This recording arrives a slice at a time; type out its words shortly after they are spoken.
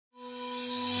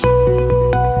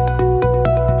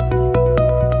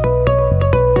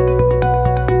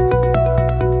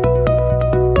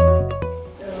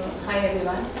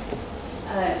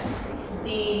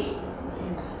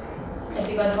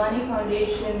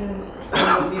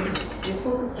we're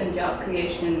focused on job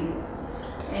creation,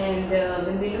 and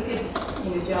when we look at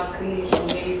job creation,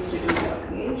 ways to do job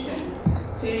creation,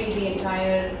 clearly the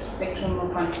entire spectrum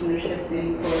of entrepreneurship then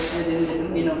falls within the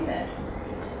domain of that.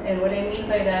 And what I mean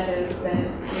by that is that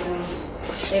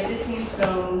everything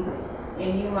from a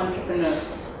new entrepreneur,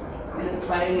 an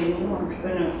aspiring a new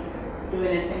entrepreneur, to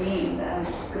an SME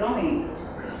that's growing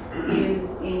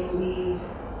is in the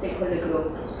stakeholder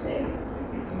group there,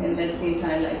 and that's the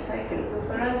entire life cycle. So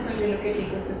for us, when we look at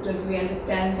ecosystems, we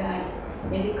understand that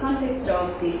in the context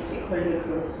of the stakeholder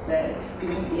groups that we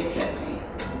will be addressing.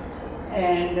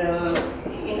 And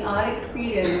in our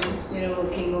experience,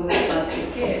 working over the past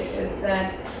decade, is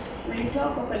that when you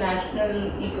talk of a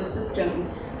national ecosystem,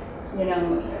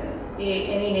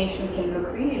 any nation can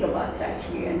look really robust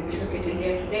actually. And if you look at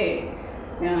India today,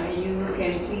 you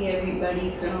can see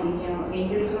everybody from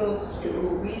angel groups to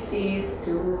VCs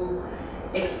to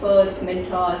experts,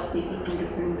 mentors, people from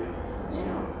different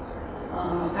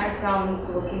backgrounds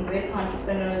working with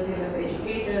entrepreneurs. You have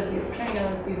educators, you have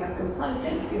trainers, you have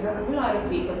consultants, you have a lot of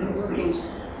people who are working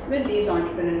with these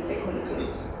entrepreneurs stakeholder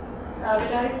groups.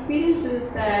 But our experience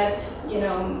is that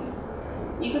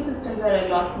ecosystems are a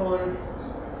lot more,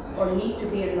 or need to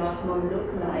be a lot more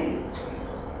localized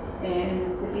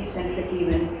and city-centric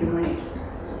even, if you might,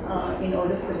 in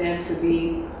order for them to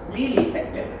be really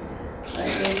effective.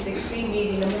 It's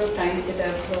extremely, the number of times that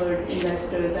I've heard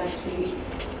investors actually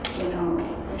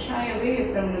shy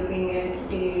away from looking at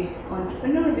the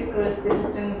entrepreneur because the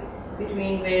distance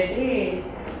between where they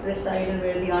reside and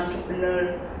where the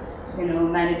entrepreneur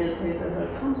manages his or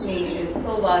her company is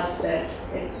so vast that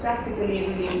it's practically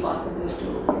really impossible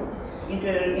to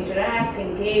interact,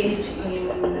 engage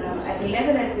at the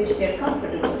level at which they're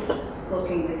comfortable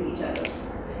working with each other.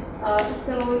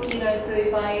 So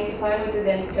if I were to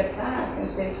then step back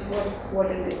and say, what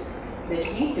is it that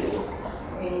we do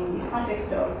in the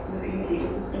context of looking at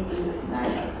ecosystems in this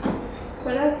manner?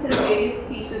 For us, there are various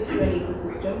pieces to an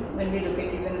ecosystem when we look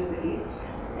at even a city,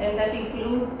 and that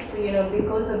includes,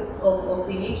 because of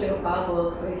the nature of our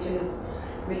work,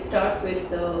 which starts with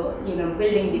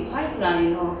building the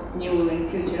pipeline of new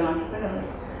and future entrepreneurs.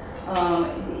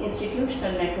 The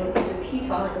institutional network is a key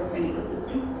part of an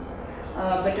ecosystem.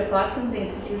 But apart from the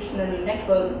institutional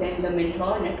network, then the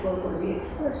mentor network or the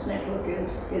experts network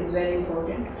is very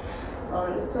important.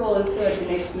 So also at the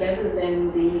next level,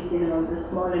 then the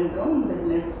small and growing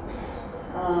business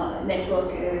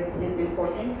network is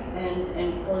important,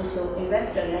 and also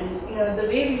investor. And the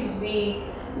way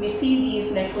we see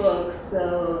these networks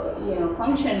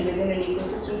function within an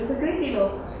ecosystem, there's a great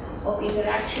deal of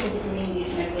interaction between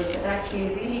these networks that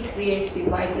actually really creates the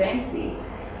vibrancy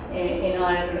in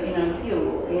our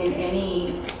view in any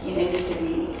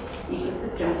city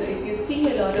ecosystem. So if you see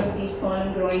a lot of these small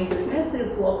and growing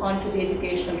businesses walk onto the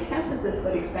educational campuses,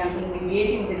 for example, and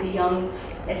engaging with the young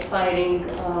aspiring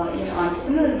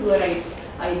entrepreneurs who are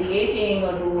ideating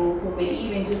or who may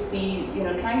even just be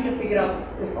trying to figure out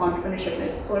if entrepreneurship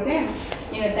is for them,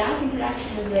 that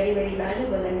interaction is very, very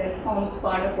valuable, and that forms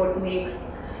part of what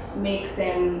makes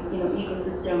an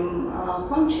ecosystem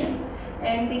function.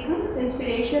 And the kind of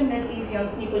inspiration that these young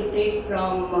people take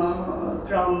from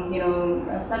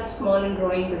such small and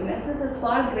growing businesses is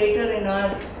far greater in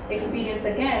our experience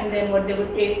again than what they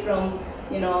would take from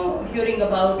hearing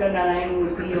about an Narayan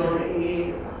or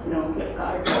a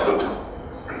Flipkart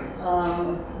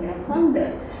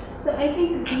founder. So I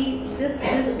think this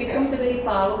becomes a very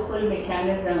powerful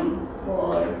mechanism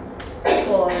for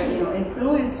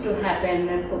influence to happen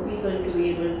and for people to be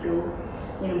able to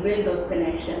build those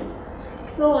connections.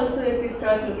 So also if you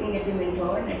start looking at the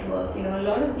mentor network, a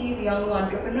lot of these young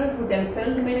entrepreneurs who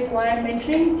themselves may require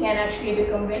mentoring can actually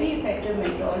become very effective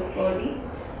mentors for the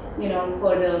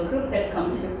group that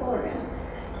comes before them.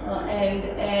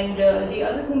 And the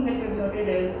other thing that we've noted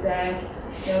is that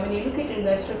when you look at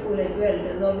investor pool as well,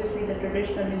 there's obviously the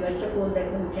traditional investor pool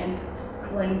that one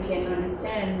can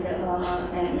understand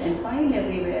and find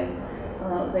everywhere.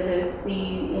 Whether it's the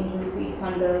angel seed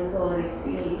funders or it's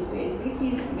the early stage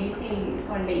VC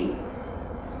funding,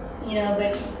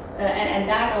 but and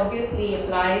that obviously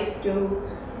applies to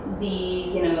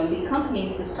the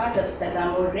companies, the startups that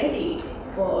are more ready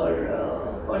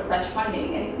for such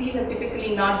funding, and these are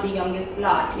typically not the youngest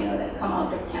lot that come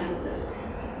out of campuses.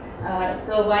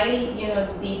 So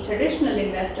while the traditional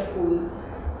investor pools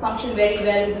function very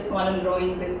well with the small and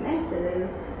growing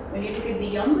businesses, when you look at the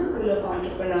younger pool of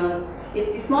entrepreneurs,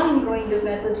 it's the small and growing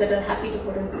businesses that are happy to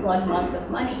put in small amounts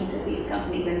of money into these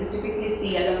companies. And we typically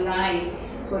see alumni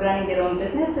who are running their own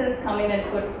businesses come in and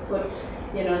put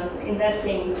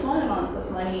investing small amounts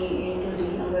of money into the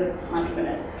younger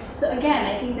entrepreneurs. So again,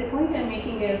 I think the point I'm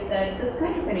making is that this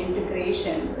kind of an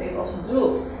integration of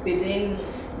groups within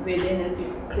a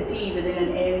city, within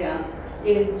an area,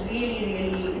 is really,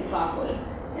 really powerful.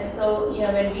 And so,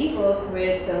 when we work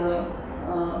with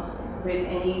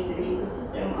any city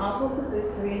ecosystem, our focus is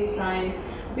to really try and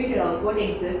figure out what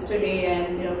exists today,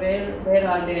 and where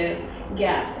are there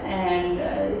gaps.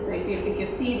 And so if you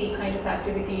see the kind of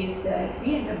activities that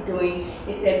we end up doing,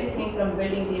 it's everything from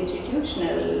building the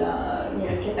institutional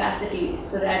capacity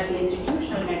so that the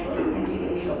institutional networks can be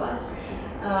really robust,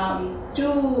 to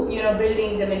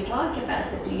building the mentor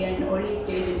capacity and early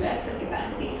stage investor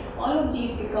capacity. All of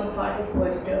these become part of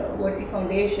what the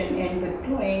foundation ends up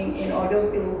doing in order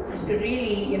to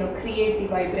really create the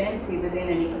vibrancy within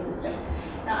an ecosystem.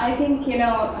 Now, I think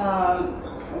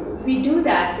we do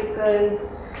that because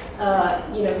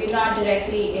we're not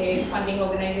directly a funding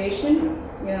organization,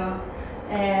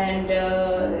 and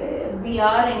we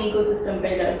are an ecosystem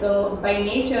builder. So by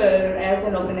nature, as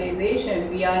an organization,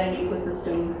 we are an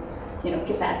ecosystem,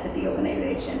 capacity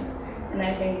organization. And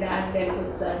I think that then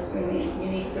puts us in a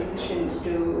unique position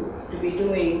to be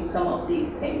doing some of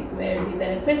these things, where the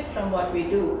benefits from what we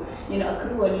do,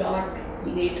 accrue a lot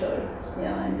later.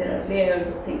 And there are layers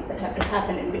of things that have to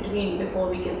happen in between before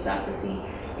we can start to see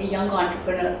a young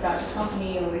entrepreneur start a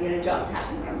company, or jobs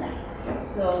happen from that.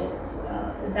 So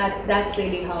that's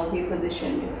really how we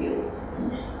position, if you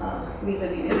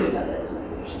vis-a-vis various other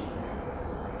organizations.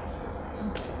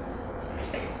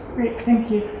 Great, thank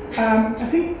you. I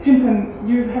think, Chintan,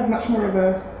 you have much more of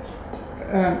a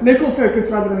local focus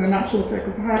rather than a national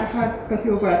focus.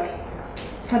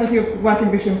 How does your work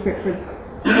and vision fit with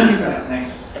users?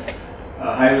 Thanks.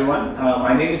 Hi everyone,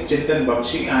 my name is Chintan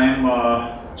Bakshi. I am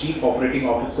Chief Operating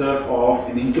Officer of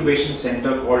an incubation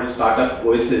center called Startup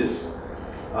Oasis.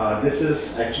 This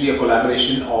is actually a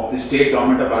collaboration of the State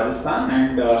Government of Rajasthan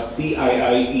and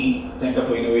CIIE, Center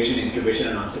for Innovation, Incubation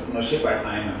and Entrepreneurship at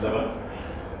IIM Ahmedabad.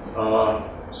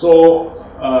 So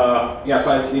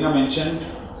as Lina mentioned,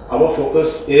 our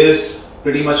focus is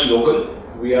pretty much local.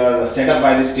 We are set up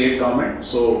by the state government,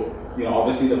 so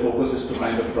obviously the focus is to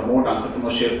kind of promote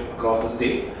entrepreneurship across the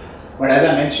state. But as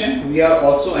I mentioned, we are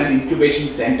also an incubation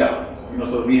center.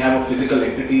 So we have a physical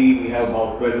entity. We have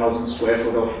about 12,000 square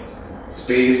foot of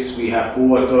space. We have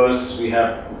co-workers. We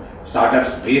have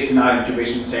startups based in our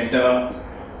incubation center.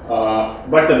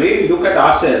 But the way we look at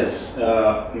ourselves,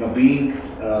 being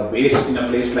based in a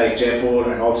place like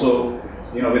Jaipur, and also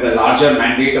with a larger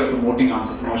mandate of promoting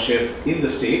entrepreneurship in the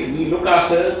state, we look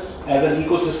ourselves as an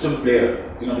ecosystem player,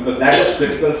 because that is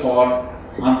critical for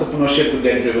entrepreneurship to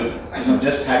get driven.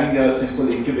 Just having a simple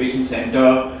incubation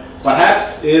center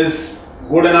perhaps is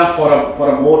good enough for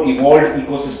a more evolved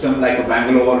ecosystem like a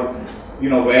Bangalore,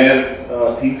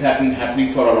 where things have been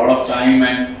happening for a lot of time,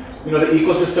 and the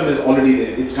ecosystem is already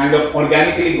there. It's kind of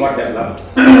organically got developed.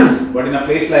 But in a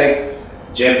place like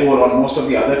Jaipur or most of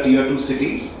the other tier 2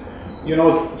 cities, you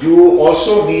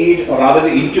also need, or rather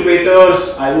the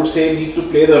incubators, I would say, need to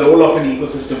play the role of an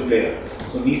ecosystem player.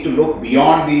 So need to look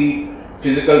beyond the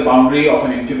physical boundary of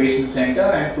an incubation center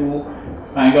and to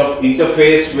kind of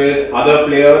interface with other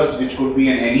players, which could be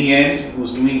an NEN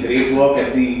who's doing great work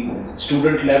at the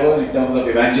student level in terms of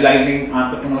evangelizing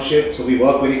entrepreneurship. So we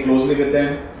work very closely with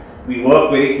them. We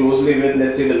work very closely with,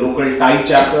 let's say, the local Thai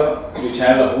chapter, which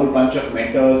has a whole bunch of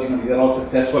mentors. These are all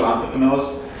successful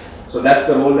entrepreneurs. So that's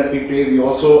the role that we play. We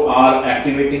also are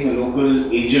activating a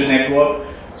local angel network.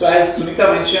 So as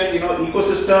Sunita mentioned,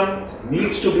 ecosystem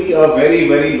needs to be a very,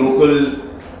 very local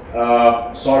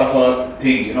sort of a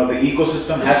thing. The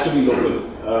ecosystem has to be local.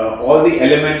 All the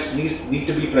elements need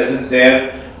to be present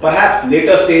there. Perhaps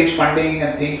later stage funding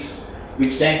and things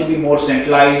which tend to be more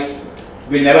centralized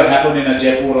will never happen in a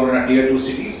Jaipur or in a tier 2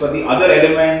 cities. But the other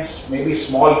elements, maybe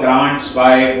small grants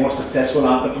by more successful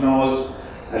entrepreneurs,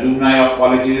 alumni of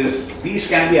colleges, these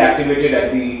can be activated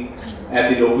at the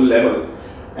local level.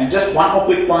 And just one more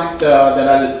quick point that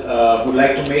I would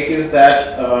like to make is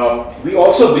that we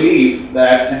also believe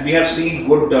that, and we have seen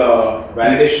good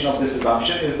validation of this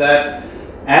assumption, is that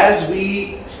as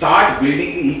we start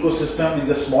building the ecosystem in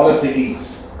the smaller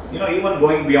cities, even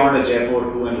going beyond a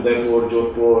Jaipur to an Udaipur,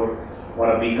 Jodhpur, or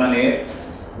a Bikaner,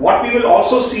 what we will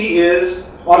also see is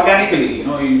organically,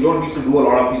 you don't need to do a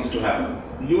lot of things to happen.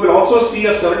 You will also see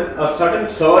a certain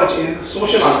surge in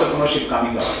social entrepreneurship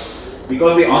coming up.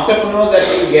 Because the entrepreneurs that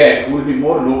you will get, who will be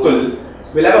more local,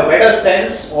 will have a better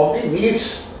sense of the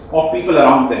needs of people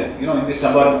around them, in the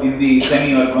suburb, in the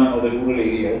semi-urban or the rural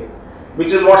areas,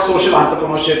 which is what social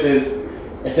entrepreneurship is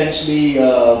essentially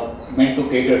meant to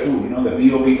cater to, the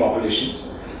BOP populations.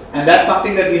 And that's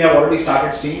something that we have already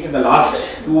started seeing. In the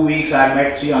last 2 weeks, I have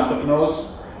met 3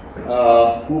 entrepreneurs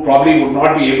who probably would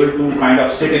not be able to kind of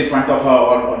sit in front of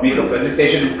or make a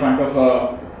presentation in front of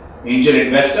a angel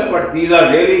investor, but these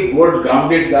are really good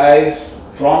grounded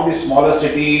guys from the smaller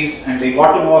cities, and they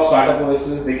got to know our startup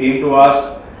voices. They came to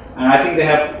us, and I think they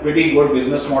have pretty good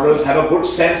business models, have a good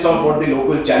sense of what the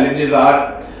local challenges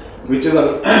are, which is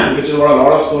what a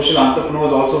lot of social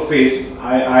entrepreneurs also face.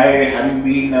 I having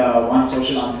been one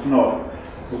social entrepreneur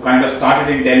who kind of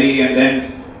started in Delhi and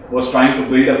then was trying to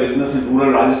build a business in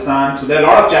rural Rajasthan. So there are a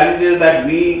lot of challenges that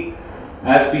we,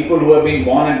 as people who have been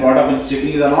born and brought up in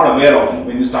cities, are not aware of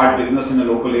when you start business in a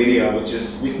local area, which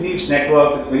needs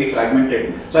networks. It's very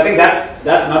fragmented. So I think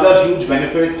that's another huge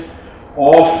benefit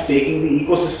of taking the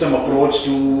ecosystem approach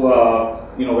to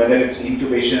whether it's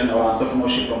incubation or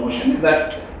entrepreneurship promotion, is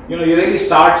that you really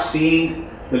start seeing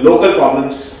the local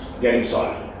problems getting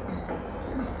solved.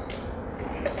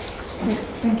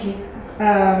 Thank you.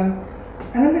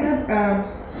 And then we have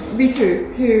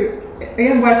Vitu, who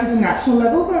again works at a national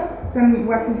level, but then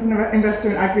works as an investor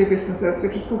in agri-businesses,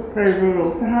 which of course is very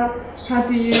rural. So how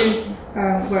do you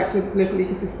work with local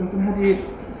ecosystems, and how do you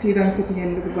see them fitting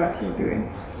in with the work you're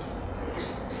doing?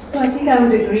 So I think I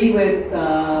would agree with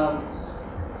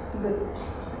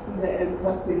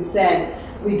what's been said.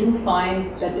 We do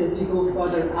find that as you go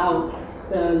further out,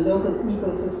 the local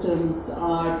ecosystems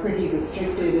are pretty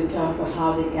restricted in terms of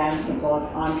how they can support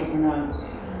entrepreneurs.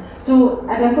 So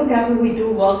at Echo Capital, we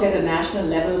do work at a national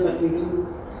level, but we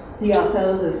do see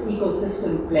ourselves as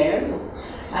ecosystem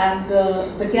players. And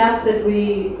the gap that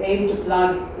we aim to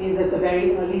plug is at the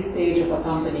very early stage of a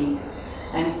company,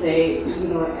 and say,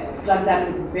 plug that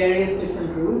with various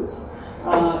different routes,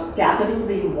 capital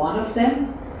being one of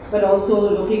them, but also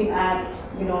looking at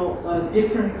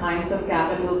different kinds of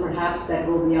capital, perhaps that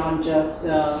go beyond just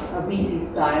a VC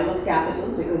style of capital,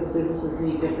 because businesses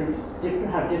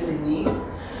have different needs.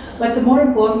 But the more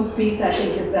important piece, I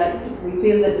think, is that we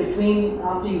feel that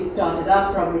after you've started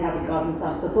up, probably haven't gotten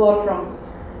some support from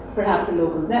perhaps a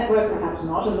local network, perhaps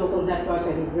not a local network,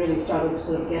 and you've really struggled to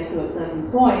sort of get to a certain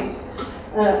point.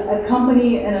 A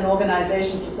company and an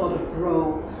organization to sort of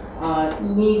grow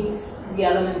needs the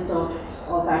elements of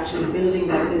actually building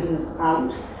that business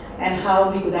out, and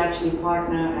how we could actually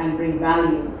partner and bring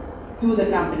value to the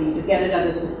company to get it at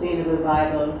a sustainable,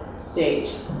 viable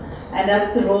stage. And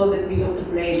that's the role that we look to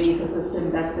play in the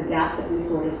ecosystem. That's the gap that we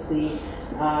sort of see,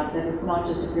 that it's not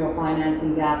just a pure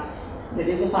financing gap. There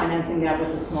is a financing gap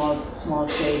at the small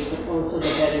stage, but also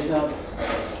that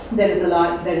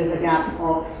there is a gap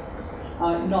of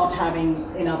not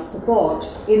having enough support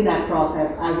in that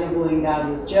process as you're going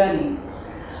down this journey.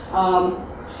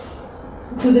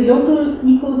 So the local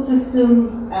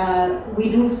ecosystems, we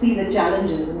do see the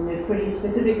challenges. I mean, pretty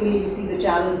specifically, we see the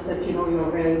challenge that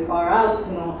you're very far out.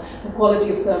 The quality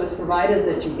of service providers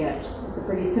that you get. It's a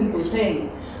pretty simple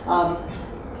thing.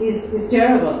 Is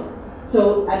terrible.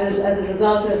 So as a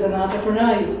result, as an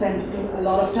entrepreneur, you spend a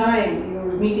lot of time.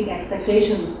 You're meeting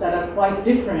expectations that are quite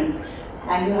different,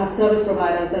 and you have service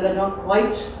providers that are not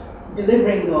quite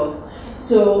delivering those.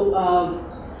 So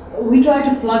we try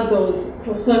to plug those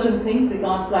for certain things. We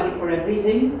can't plug it for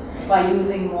everything by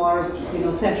using more,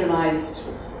 centralized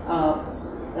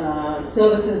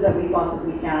services that we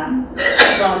possibly can.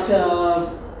 But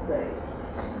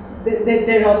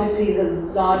there obviously is a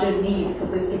larger need for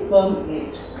this to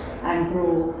permeate and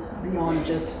grow beyond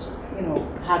just,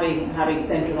 having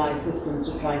centralized systems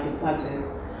to try to plug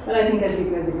this. But I think as you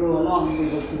grow along, we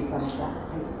will see some of that.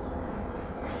 Yes.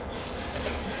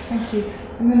 Thank you.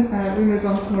 And then we move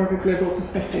on to more of a global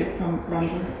perspective from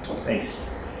Ranjan. Thanks.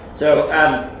 So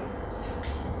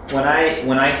when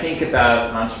I think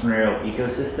about entrepreneurial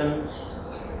ecosystems,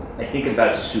 I think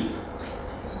about soup.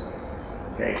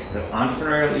 Okay, so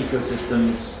entrepreneurial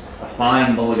ecosystems, a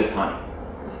fine mulligatawny.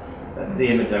 That's the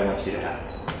image I want you to have.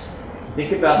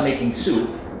 Think about making soup.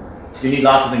 You need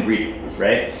lots of ingredients,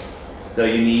 right? So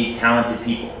you need talented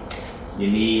people.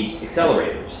 You need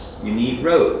accelerators. You need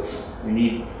roads. You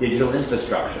need digital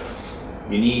infrastructure.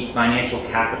 You need financial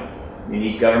capital. You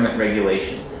need government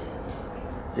regulations.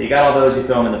 So you got all those, you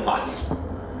throw them in the pot.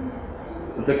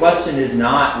 But the question is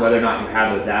not whether or not you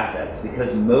have those assets,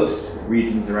 because most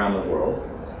regions around the world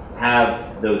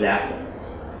have those assets.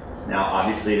 Now,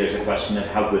 obviously, there's a question of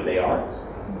how good they are,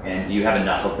 and do you have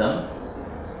enough of them?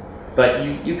 But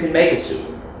you can make a soup.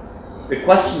 The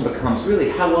question becomes really,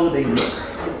 how well do they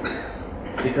mix?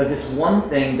 Because it's one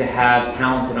thing to have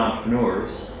talented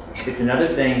entrepreneurs. It's another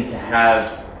thing to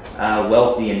have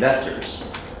wealthy investors.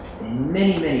 In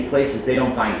many, many places, they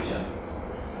don't find each other.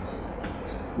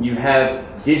 You have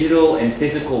digital and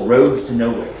physical roads to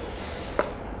nowhere.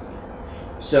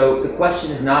 So the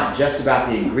question is not just about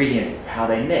the ingredients, it's how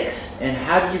they mix. And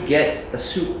how do you get a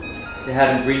soup to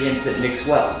have ingredients that mix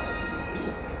well?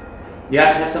 You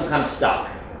have to have some kind of stock,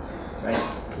 right?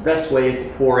 The best way is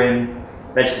to pour in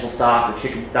vegetable stock or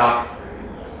chicken stock.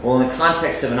 Well, in the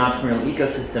context of an entrepreneurial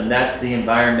ecosystem, that's the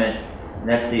environment, and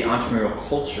that's the entrepreneurial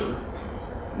culture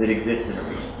that exists in a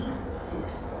region.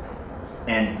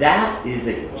 And that is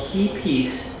a key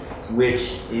piece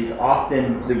which is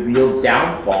often the real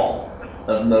downfall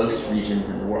of most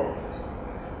regions in the world.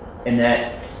 And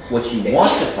that what you want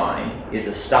to find is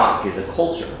a stock, is a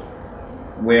culture,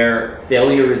 where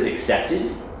failure is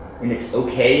accepted, and it's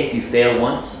okay if you fail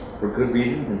once for good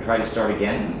reasons and try to start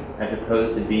again, as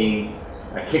opposed to being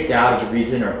kicked out of the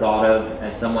region or thought of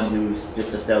as someone who's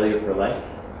just a failure for life.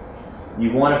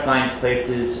 You want to find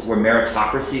places where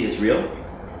meritocracy is real,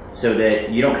 so that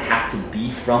you don't have to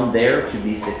be from there to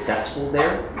be successful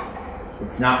there.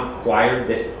 It's not required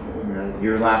that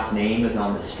your last name is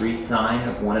on the street sign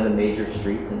of one of the major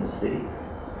streets in the city.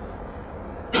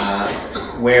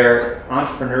 Where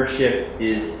entrepreneurship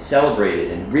is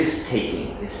celebrated and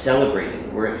risk-taking is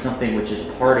celebrated, where it's something which is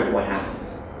part of what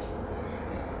happens.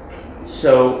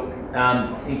 So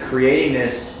in creating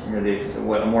this,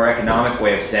 a more economic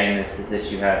way of saying this is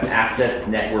that you have assets,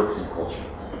 networks, and culture.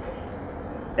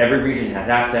 Every region has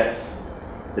assets.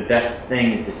 The best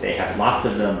thing is if they have lots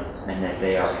of them and that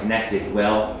they are connected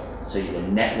well, so the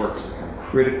networks become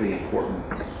critically important.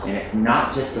 And it's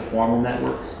not just the formal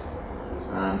networks.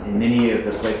 In many of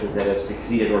the places that have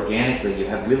succeeded organically, you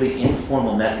have really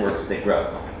informal networks that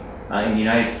grow. In the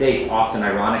United States, often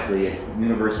ironically, it's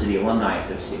university alumni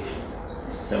associations.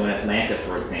 So in Atlanta,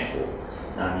 for example,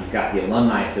 you've got the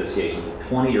alumni associations of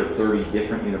 20 or 30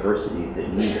 different universities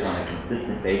that meet on a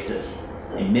consistent basis.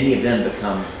 And many of them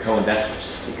become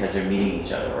co-investors because they're meeting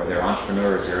each other, or they're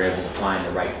entrepreneurs who are able to find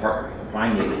the right partners, to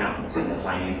find the accountants and the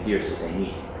financiers that they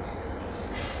need.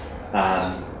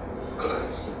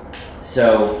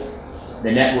 So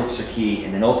the networks are key,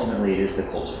 and then ultimately it is the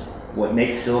culture. What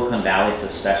makes Silicon Valley so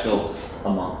special,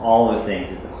 among all other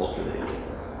things, is the culture that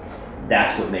exists there.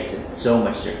 That's what makes it so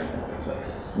much different than other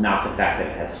places. Not the fact that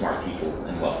it has smart people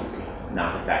and wealthy people.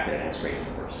 Not the fact that it has great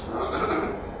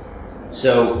universities.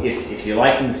 So if you're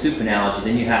liking the soup analogy,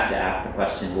 then you have to ask the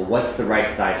question, well, what's the right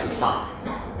size pot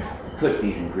to put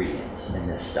these ingredients in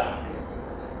this stock?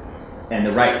 And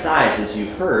the right size, as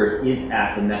you've heard, is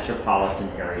at the metropolitan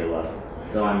area level.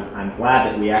 So I'm glad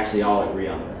that we actually all agree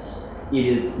on this. It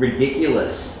is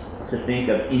ridiculous to think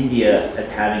of India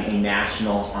as having a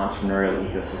national entrepreneurial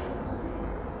ecosystem.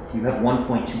 You have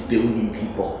 1.2 billion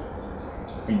people.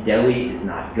 And Delhi is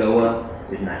not Goa,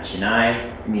 is not Chennai.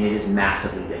 I mean, it is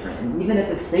massively different. And even at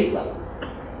the state level,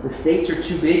 the states are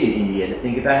too big in India to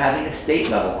think about having a state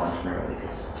level entrepreneurial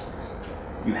ecosystem.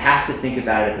 You have to think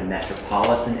about it at the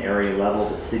metropolitan area level,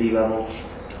 the city level,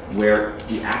 where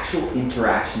the actual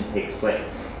interaction takes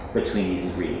place between these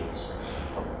ingredients.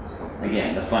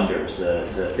 Again, the funders,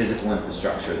 the physical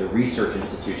infrastructure, the research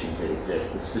institutions that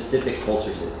exist, the specific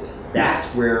cultures that exist.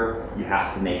 That's where you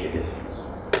have to make a difference.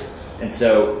 And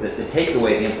so the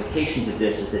takeaway, the implications of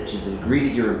this is that to the degree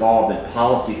that you're involved in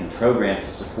policies and programs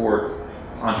to support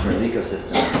entrepreneurial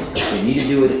ecosystems, you need to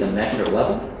do it at the metro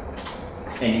level,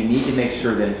 and you need to make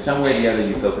sure that in some way or the other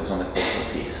you focus on the cultural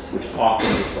piece, which often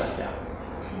gets left out.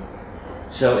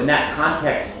 So in that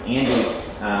context, Andy,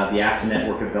 the Aspen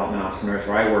Network of Development Entrepreneurs,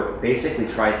 where I work, basically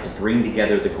tries to bring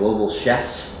together the global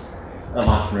chefs of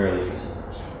entrepreneurial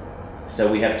ecosystems.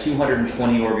 So we have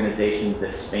 220 organizations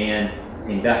that span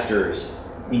investors,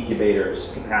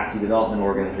 incubators, capacity development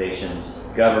organizations,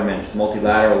 governments,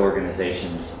 multilateral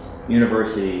organizations,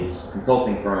 universities,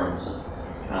 consulting firms,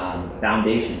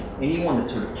 foundations, anyone that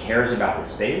sort of cares about the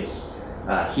space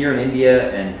here in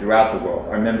India and throughout the world.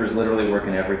 Our members literally work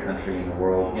in every country in the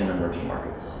world in emerging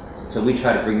markets. So we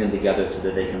try to bring them together so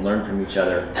that they can learn from each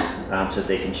other, so that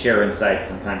they can share insights.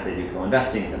 Sometimes they do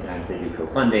co-investing, sometimes they do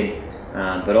co-funding.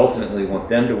 But ultimately we want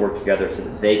them to work together so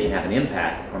that they can have an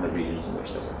impact on the regions in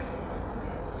which they're working.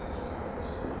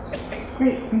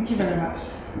 Great, thank you very much.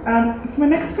 So my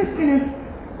next question is,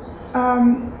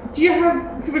 do you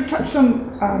have, so we've touched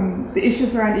on the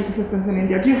issues around ecosystems in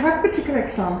India, do you have particular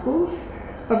examples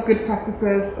of good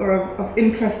practices or of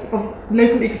interest of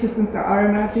local ecosystems that are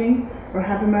emerging or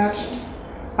have emerged?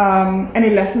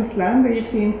 Any lessons learned that you've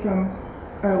seen from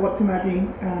what's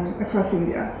emerging across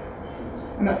India?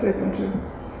 And that's open to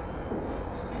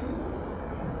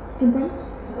Jimbo?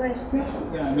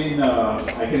 Yeah, I mean,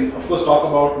 I can of course talk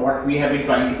about what we have been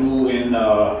trying to do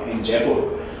in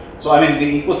Jaipur. So I mean,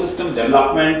 the ecosystem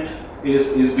development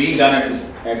is being done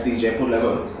at the Jaipur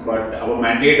level, but our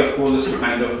mandate of course is to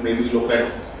kind of maybe look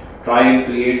at try and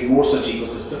create more such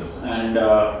ecosystems, and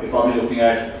we're probably looking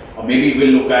at, or maybe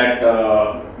we'll look at,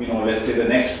 let's say the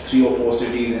next 3 or 4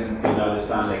 cities in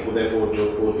Rajasthan, like Udaipur,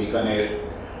 Jodhpur, Bikaner.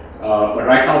 But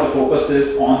right now the focus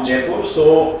is on Jaipur.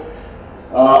 So,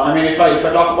 if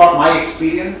I talk about my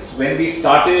experience, when we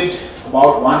started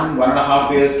about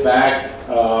 1.5 years back,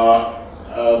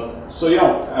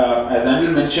 as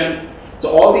Andrew mentioned, so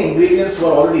all the ingredients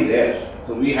were already there.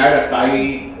 So we had a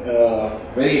Thai,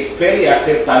 fairly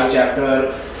active Thai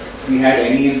chapter. We had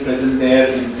NEN present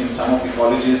there in some of the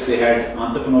colleges. They had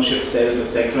entrepreneurship cells,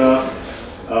 etc.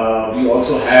 We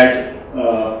also had,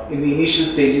 in the initial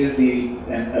stages,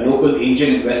 a local angel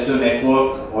investor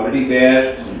network already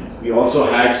there. We also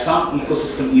had some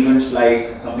ecosystem events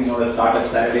like something known as Startup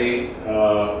Saturday.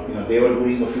 They were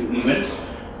doing a few events,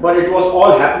 but it was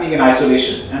all happening in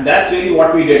isolation, and that's really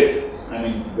what we did.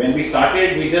 When we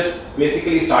started, we just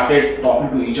basically started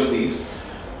talking to each of these.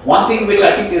 One thing which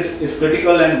I think is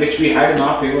critical and which we had in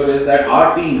our favor is that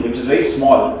our team, which is very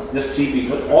small, just 3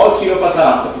 people, all 3 of us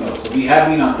are entrepreneurs. So we have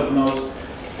been entrepreneurs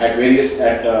at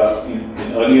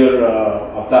in earlier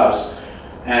avatars,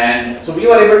 and so we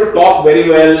were able to talk very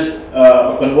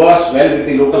well, converse well with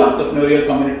the local entrepreneurial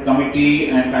committee,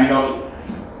 and kind of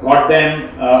got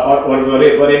them, or were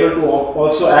able to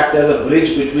also act as a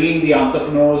bridge between the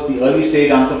entrepreneurs, the early stage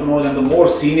entrepreneurs, and the more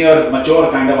senior, mature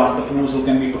kind of entrepreneurs who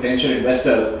can be potential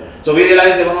investors. So we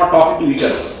realized they were not talking to each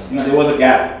other. There was a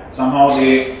gap. Somehow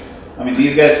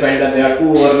these guys felt that they are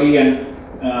too early, and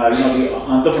the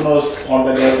entrepreneurs thought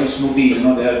that they are too snooty.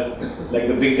 They are like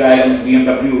the big guys in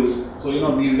BMWs. So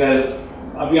these guys,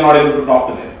 we are not able to talk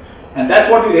to them, and that's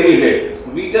what we really did.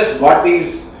 So we just got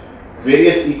these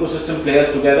various ecosystem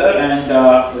players together, and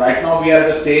right now we are at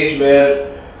a stage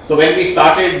where, so when we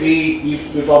started, we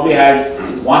probably had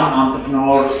 1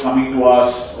 entrepreneur coming to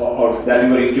us, or that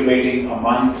we were incubating a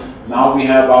month. Now we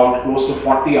have about close to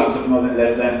 40 entrepreneurs in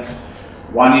less than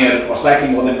 1 year, or slightly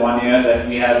more than 1 year, that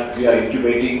we are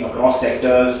incubating across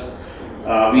sectors.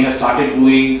 We have started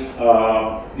doing,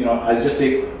 I'll just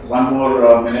take one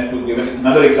more minute to give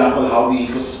another example how the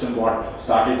ecosystem got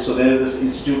started. So there is this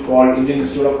institute called Indian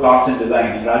Institute of Crafts and Design,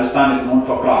 and Rajasthan is known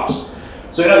for crafts.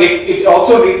 So it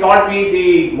also need not be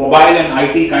the mobile and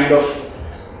IT kind of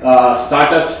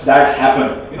startups that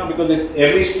happen, because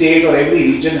every state or every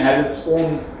region has its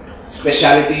own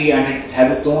speciality and it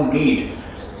has its own need.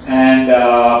 And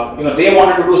they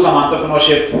wanted to do some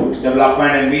entrepreneurship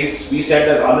development, and we said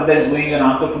that rather than doing an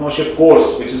entrepreneurship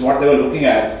course, which is what they were looking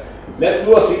at, let's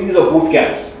do a series of boot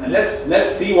camps and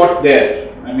let's see what's there.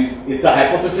 It's a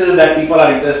hypothesis that people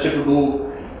are interested to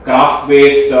do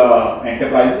craft-based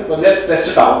enterprises, but let's test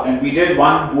it out. And we did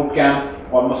one boot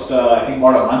camp almost, I think,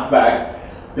 about a month back.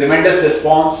 Tremendous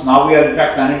response. Now we are in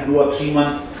fact planning to do a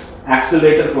 3-month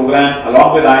accelerator program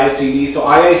along with IICD. So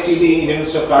IICD, Indian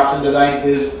Institute of Crafts and Design,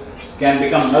 can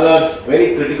become another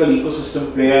very critical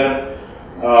ecosystem player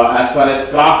as far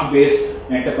as craft-based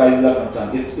enterprises are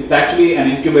concerned. It's actually an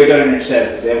incubator in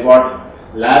itself. They've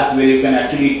got labs where you can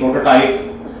actually prototype,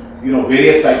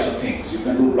 various types of things. You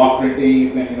can do block printing,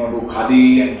 you can, do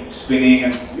khadi and spinning,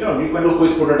 and you can do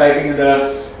quick prototyping. And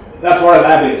that's what a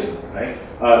lab is, right?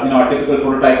 A typical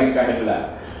prototyping kind of a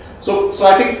lab. So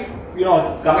I think,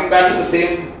 coming back to the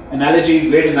same analogy,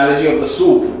 great analogy of the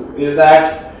soup, is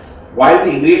that while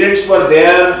the ingredients were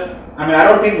there, I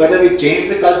don't think whether we changed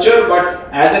the culture, but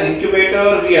as an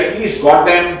incubator, we at least got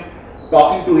them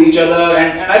talking to each other,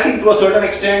 and I think to a certain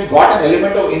extent got an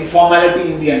element of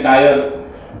informality in the entire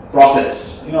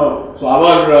process. So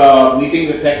our meetings,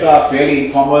 etc., are fairly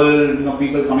informal.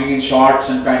 People coming in shorts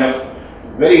and kind of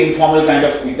very informal kind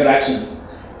of interactions.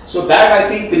 So that, I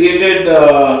think, created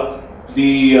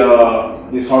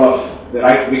the sort of the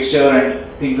right mixture,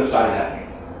 and things have started happening.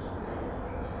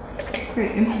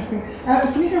 Great, interesting.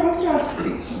 Sunita, I wanted to ask,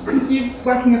 since you're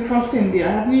working across India,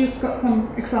 have you got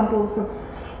some examples of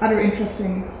other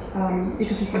interesting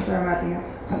ecosystems that are emerging at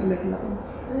the local level?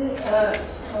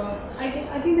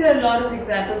 I think there are a lot of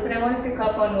examples, but I want to pick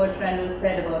up on what Randall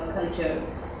said about culture.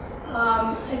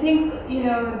 I think,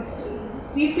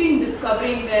 we've been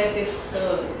discovering that it's,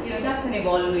 that's an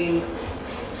evolving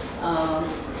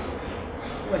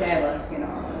whatever,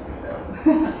 so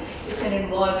it's an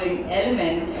evolving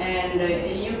element, and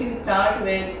you can start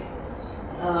with,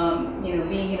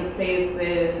 being in a place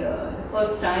where the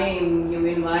first time you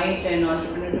invite an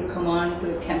entrepreneur to come on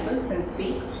to a campus and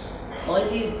speak, all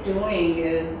he's doing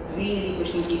is really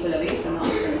pushing people away from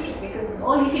entrepreneurship, because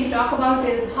all he can talk about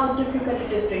is how difficult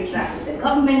it is to interact with the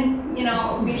government,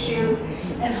 officials,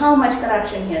 and how much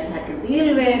corruption he has had to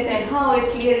deal with, and how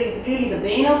it's really the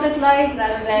bane of his life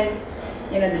rather than,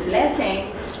 the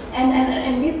blessing.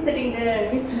 And we're sitting there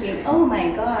and we're thinking, oh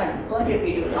my God, what did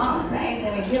we do wrong, right?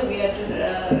 I mean, here we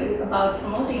are about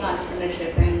promoting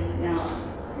entrepreneurship, and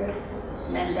this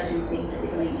man doesn't seem to be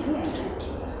doing anything.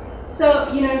 So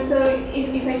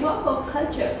if I talk of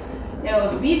culture,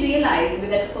 we realized with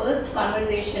that first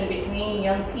conversation between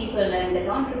young people and that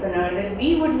entrepreneur that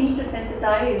we would need to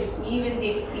sensitize even the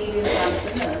experienced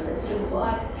entrepreneurs as to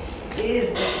what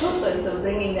is the purpose of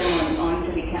bringing them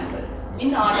onto the campus. We're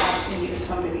not asking you to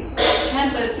come to the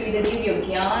campus to either give you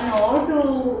gyan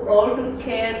or to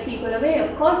scare people away.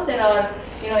 Of course, there are,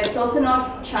 it's also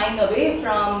not shying away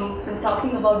from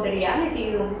talking about the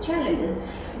realities of the challenges.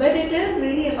 But it is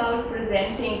really about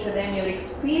presenting to them your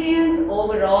experience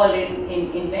overall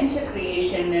in venture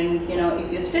creation, and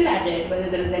if you're still at it, whether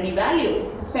there is any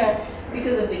value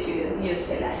because of which you're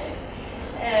still at it.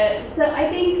 So I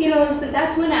think so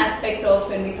that's one aspect of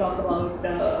when we talk about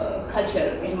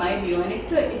culture, in my view, and it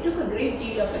took a great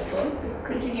deal of effort to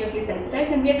continuously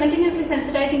sensitize, and we are continuously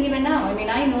sensitizing even now. I mean,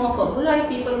 I know of a whole lot of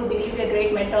people who believe they're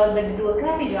great mentors, but they do a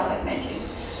crappy job at mentoring.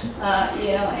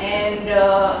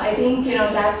 I think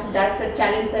that's a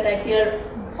challenge that I hear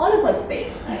all of us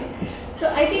face, right? So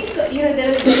I think there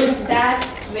is that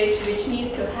which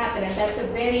needs to happen, and that's a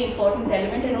very important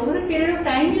element. And over a period of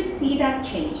time, you see that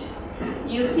change.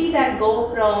 You see that go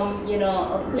from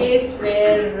a place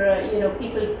where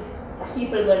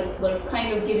people were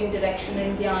kind of giving direction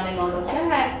and gyan and all of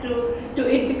that to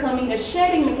it becoming a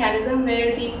sharing mechanism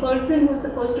where the person who's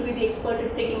supposed to be the expert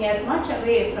is taking as much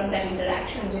away from that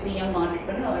interaction with the young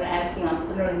entrepreneur as the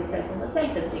entrepreneur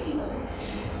himself is taking away.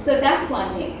 So that's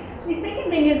one thing. The second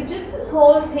thing is just this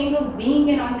whole thing of being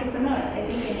an entrepreneur. I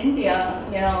think in India,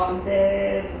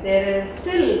 there is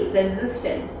still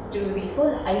resistance to the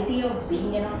whole idea of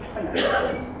being an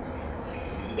entrepreneur.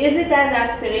 Is it as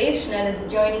aspirational as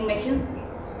joining McKinsey?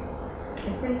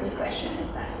 A simple question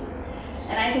is that.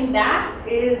 And I think that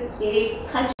is a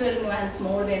cultural nuance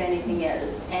more than anything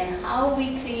else, and how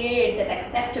we create that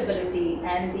acceptability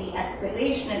and the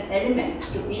aspirational element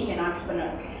to being an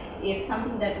entrepreneur is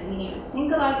something that we need to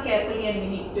think about carefully, and we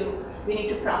need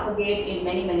to propagate in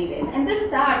many ways. And this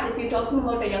starts, if you're talking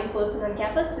about a young person on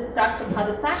campus, this starts from how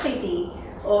the faculty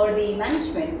or the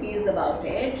management feels about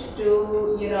it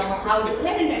to how the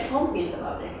parent at home feels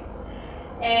about it.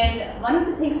 And one of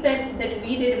the things that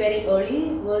we did very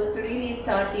early was to really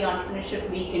start the Entrepreneurship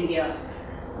Week India.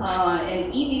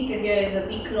 And E-Week India is a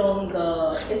week-long,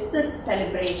 it's a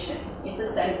celebration. It's a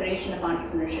celebration of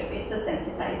entrepreneurship. It's a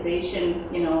sensitization,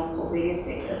 for various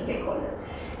stakeholders.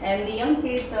 And the young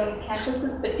kids on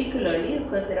campuses particularly, of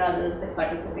course there are others that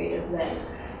participate as well,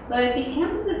 but the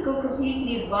campuses go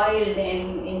completely wild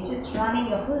in just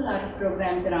running a whole lot of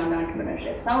programs around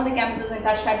entrepreneurship. Some of the campuses in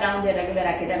fact shut down their regular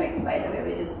academics, by the way,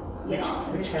 which is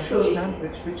which campus are you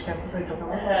talking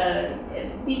about?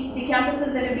 The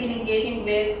campuses that have been engaging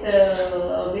with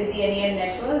the NEN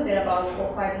network, there are about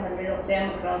 400-500 of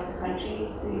them across the country,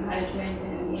 the management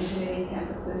and engineering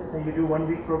campuses. So you do 1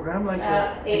 week program like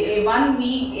that? A 1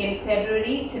 week in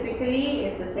February, typically,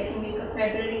 it's the second week of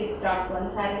February. It starts one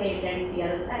Saturday, it ends the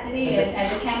other Saturday, and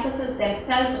the campuses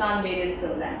themselves run various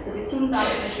programs. So the student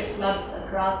entrepreneurship clubs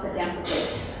across the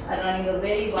campuses are running a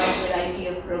very wide variety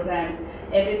of programs.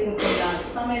 Everything from large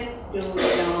summits to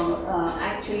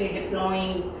actually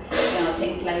deploying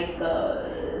things like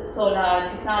solar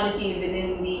technology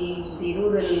within the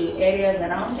rural areas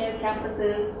around their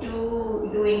campuses, to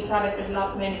doing product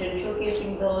development and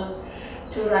showcasing those,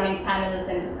 to running panels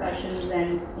and discussions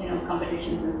and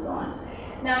competitions and so on.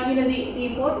 Now the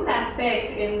important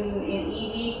aspect in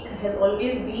E-Week has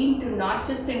always been to not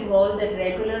just involve the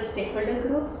regular stakeholder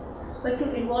groups, but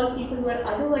to involve people who are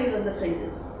otherwise on the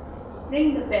fringes.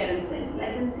 Bring the parents in,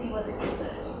 let them see what the kids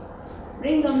are doing.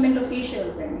 Bring government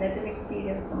officials in, let them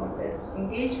experience some of this.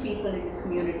 Engage people in the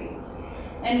community.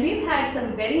 And we've had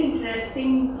some very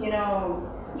interesting,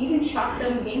 even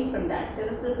short-term gains from that. There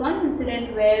was this one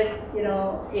incident where,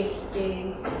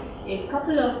 a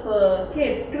couple of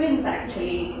kids, twins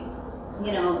actually,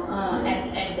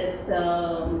 at this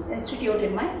institute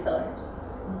in Mysore,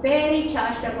 very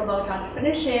charged up about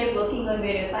entrepreneurship, working on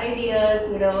various ideas,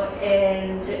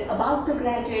 and about to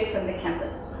graduate from the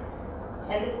campus.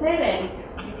 And the parent,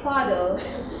 the father,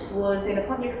 was in a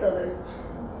public service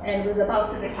and was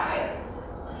about to retire.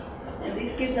 And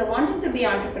these kids are wanting to be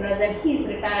entrepreneurs, and he's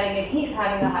retiring and he's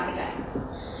having a heart attack.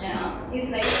 He's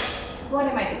like, what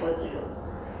am I supposed to do?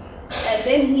 And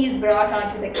then he's brought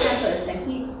onto the campus and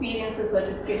he experiences what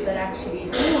his kids are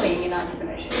actually doing in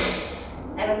entrepreneurship.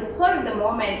 And on the spur of the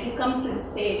moment, he comes to the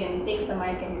stage and he takes the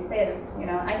mic and he says,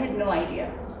 I had no idea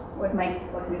what my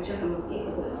children were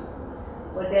capable of.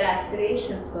 what their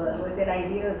aspirations were, what their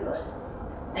ideas were.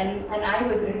 And I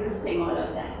was resisting all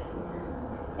of that.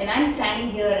 And I'm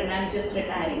standing here and I'm just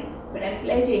retiring, but I'm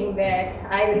pledging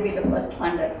that I will be the first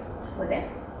funder for them.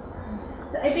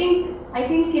 So I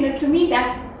think to me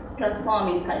that's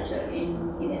transforming culture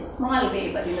in a small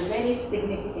way, but in a very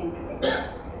significant way.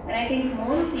 And I think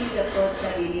more of these efforts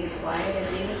are really required, and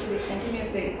they need to be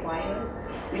continuously required,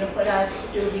 for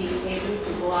us to be able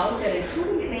to go out there and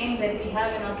truly claim that we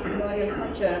have an entrepreneurial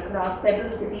culture across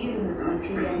several cities in this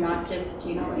country and not just,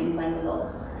 in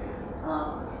Bangalore.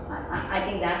 I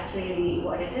think that's really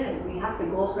what it is. We have to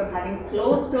go from having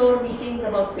closed-door meetings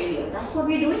about failure. That's what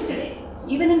we're doing today.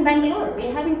 Even in Bangalore,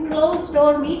 we're having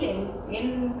closed-door meetings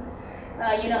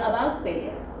about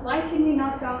failure. Why can we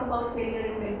not talk about failure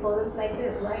in forums like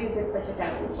this? Why is this such a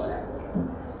taboo for us?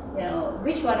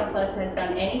 Which one of us has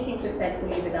done anything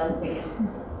successfully without failure?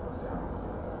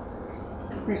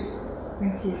 Great,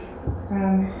 thank you.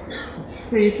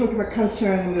 So you talked about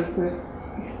culture, and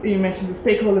you mentioned the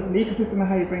stakeholders and the ecosystem and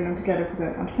how you bring them together for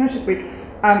the Entrepreneurship Week,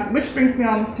 which brings me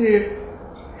on to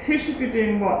who should be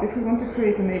doing what if we want to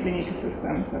create enabling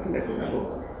ecosystems at a local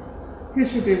level. Who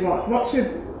should do what? What should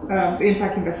the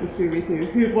impact investors do?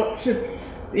 What should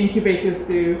the incubators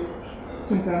do?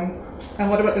 And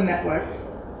what about the networks?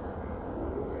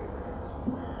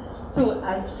 So,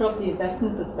 as from the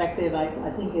investment perspective, I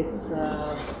think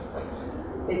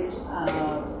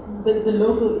the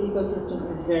local ecosystem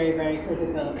is very, very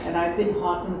critical, and I've been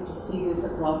heartened to see this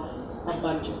across a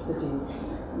bunch of cities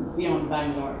beyond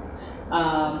Bangalore.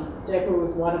 Jaipur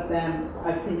was one of them.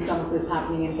 I've seen some of this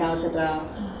happening in Calcutta.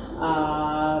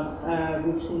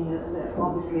 We've seen,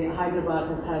 obviously,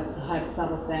 Hyderabad has had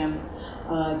some of them.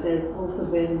 There's also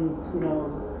been,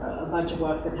 a bunch of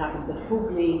work that happens at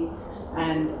Hooghly.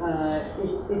 And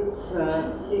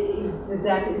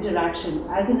that interaction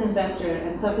as an investor,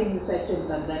 and something you said to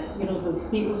them, that the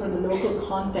people from the local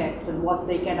context and what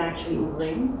they can actually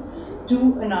bring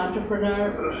to an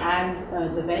entrepreneur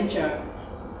and the venture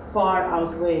far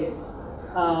outweighs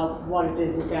what it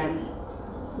is you can,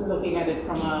 looking at it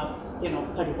from a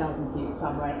 30,000 feet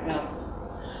somewhere else.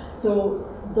 So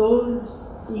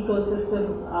those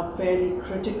ecosystems are fairly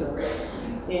critical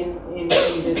in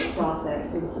this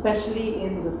process, especially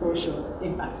in the social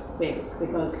impact space,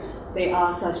 because they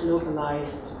are such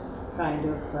localized kind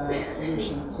of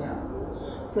solutions here.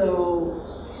 So,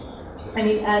 I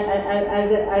mean,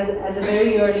 as a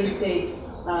very early stage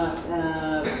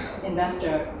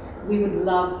investor, we would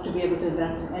love to be able to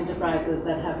invest in enterprises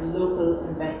that have local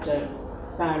investors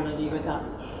parallelly with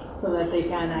us, so that they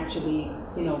can actually,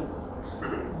 be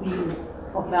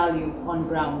of value on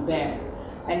ground there.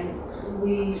 And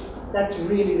that's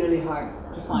really, really hard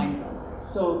to find.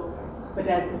 So, but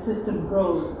as the system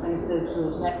grows and there's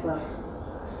those networks,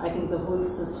 I think the whole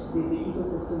system, the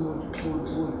ecosystem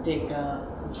would take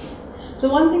this thing. The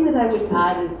one thing that I would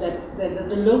add is that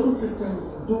the local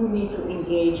systems do need to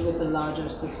engage with the larger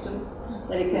systems,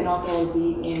 that it cannot all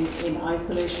be in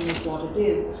isolation of what it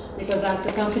is, because as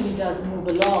the company does move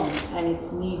along and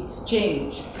its needs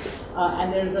change,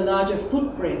 and there is a larger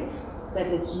footprint that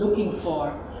it's looking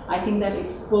for, I think that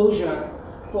exposure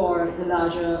for the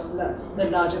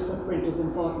larger footprint is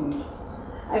important.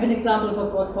 I have an example of a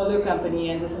portfolio company,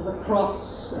 and this is a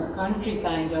cross-country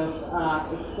kind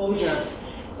of exposure,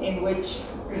 in which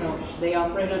they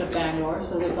operate out of Bangalore,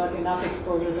 so they've got enough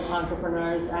exposure to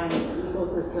entrepreneurs and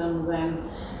ecosystems and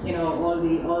all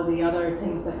the other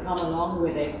things that come along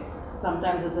with it.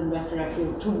 Sometimes as an investor, I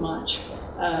feel too much.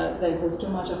 There's too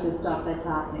much of this stuff that's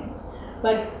happening.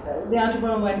 But the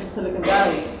entrepreneur went to Silicon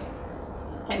Valley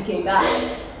and came back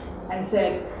and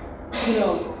said,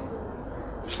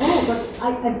 oh, but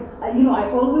I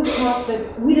always thought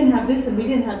that we didn't have this and we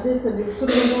didn't have this, and we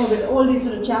sort of with all these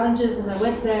sort of challenges, and I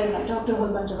went there and I talked to a whole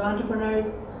bunch of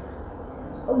entrepreneurs.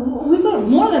 We've got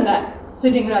more than that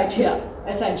sitting right here,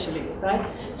 essentially,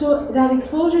 right? So that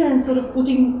exposure and sort of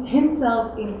putting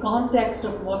himself in context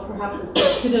of what perhaps is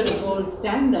considered a gold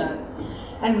standard,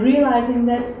 and realizing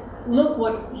that, look,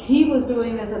 what he was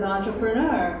doing as an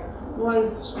entrepreneur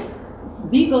was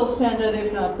the gold standard,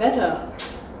 if not better,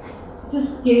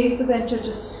 just gave the venture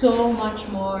just so much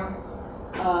more,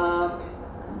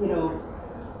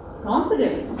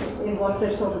 confidence in what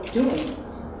they're sort of doing.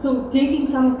 So taking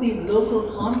some of these local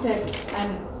contexts,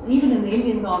 and even in the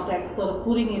Indian context, sort of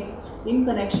putting it in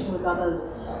connection with others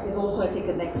is also, I think,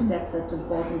 a next step that's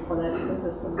important for that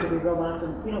ecosystem to be robust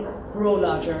and grow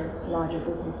larger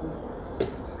businesses.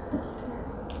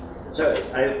 So So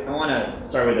I want to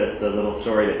start with a little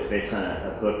story that's based on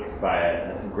a book by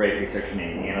a great researcher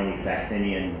named Annalise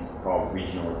Saxenian called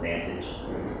Regional Advantage,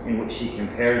 in which she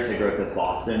compares the growth of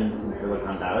Boston and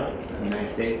Silicon Valley in the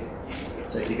United States.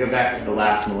 So if you go back to the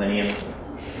last millennium,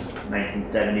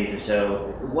 1970s or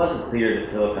so, it wasn't clear that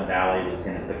Silicon Valley was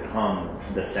going to become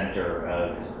the center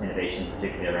of innovation,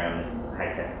 particularly around the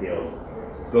high-tech field.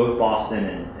 Both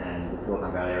Boston and the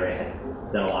Silicon Valley area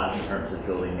had done a lot in terms of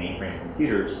building mainframe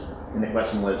computers, and the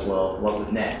question was, well, what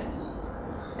was next?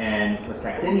 And what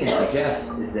Saxenian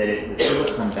suggests is that it was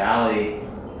Silicon Valley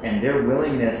and their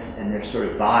willingness and their sort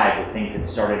of vibe with things that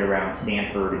started around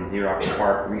Stanford and Xerox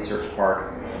PARC, Research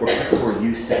Park, where people were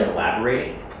used to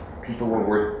collaborating. People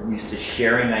were used to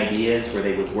sharing ideas where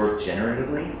they would work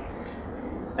generatively,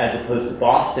 as opposed to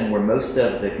Boston, where most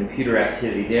of the computer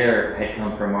activity there had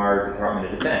come from our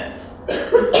Department of Defense.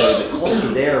 And so the culture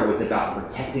there was about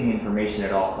protecting information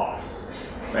at all costs,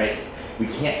 right? We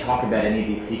can't talk about any of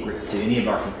these secrets to any of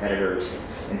our competitors.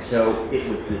 And so it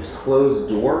was this closed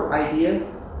door idea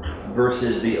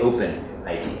versus the open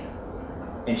idea.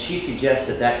 And she suggests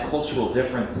that that cultural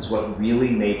difference is what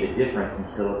really made the difference in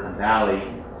Silicon Valley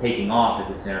taking off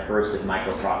as a center first of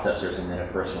microprocessors and then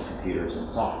of personal computers and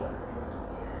software.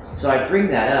 So I bring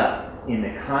that up in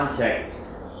the context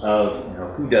of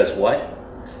who does what.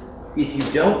 If you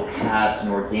don't have an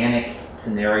organic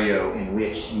scenario in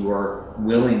which you are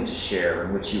willing to share,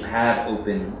 in which you have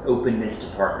openness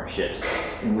to partnerships,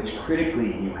 in which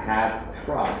critically you have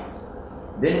trust,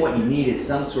 then what you need is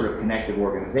some sort of connective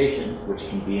organization, which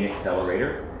can be an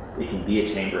accelerator, it can be a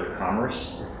chamber of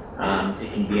commerce,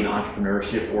 it can be an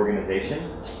entrepreneurship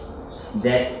organization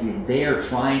that is there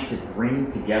trying to bring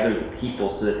together the people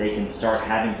so that they can start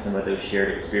having some of those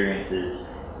shared experiences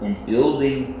and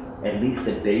building at least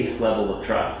the base level of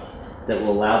trust that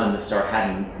will allow them to start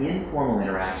having informal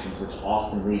interactions, which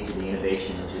often lead to the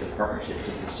innovation and to the partnerships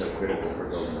which are so critical for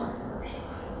building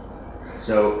entrepreneurship.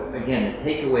 So again, the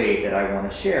takeaway that I want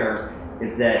to share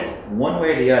is that one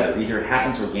way or the other, either it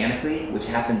happens organically, which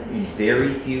happens in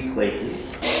very few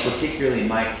places, particularly in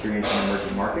my experience in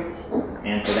emerging markets,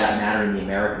 and for that matter in the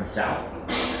American South.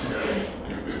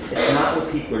 It's not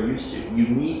what people are used to. You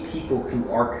need people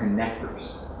who are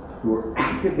connectors, who are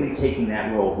actively taking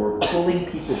that role, who are pulling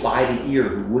people by the ear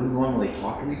who wouldn't normally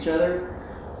talk to each other.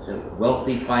 So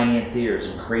wealthy financiers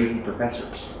and crazy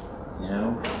professors,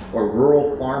 or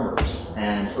rural farmers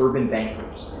and urban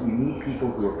bankers. You need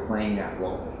people who are playing that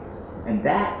role. And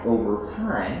that, over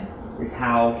time, is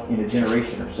how, in a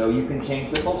generation or so, you can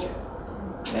change the culture.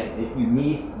 And if you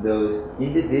need those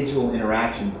individual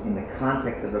interactions in the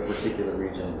context of a particular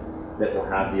region that will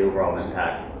have the overall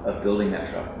impact of building that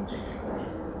trust and changing culture.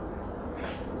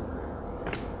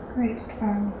 Great.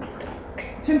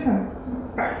 Chintan,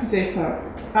 back to Jaipur.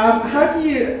 How do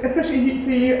you, especially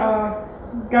you are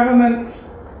government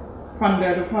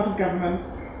funded or part of government,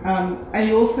 and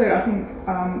you also, I think,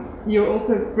 you're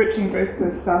also bridging both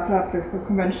the startup, the sort of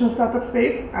conventional startup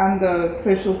space and the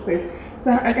social space.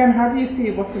 So again, how do you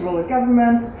see what's the role of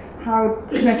government? How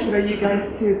connected are you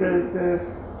guys to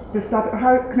the startup?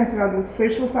 How connected are the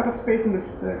social startup space and the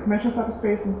conventional startup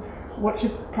space, and what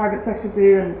should private sector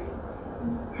do, and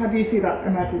how do you see that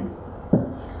emerging?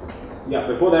 Yeah,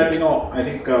 before that, I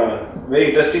think very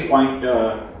interesting point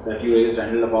that you raised,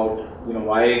 Randall, about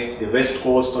why the West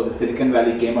Coast or the Silicon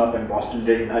Valley came up and Boston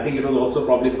didn't. I think it was also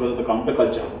probably because of the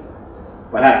counterculture,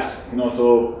 perhaps.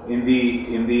 So in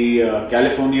the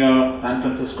California, San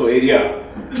Francisco area,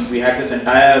 we had this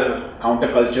entire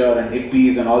counterculture and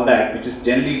hippies and all that, which is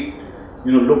generally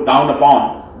looked down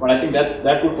upon. But I think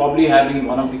that would probably have been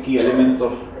one of the key elements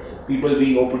of people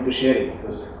being open to sharing,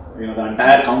 because the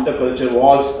entire counterculture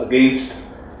was against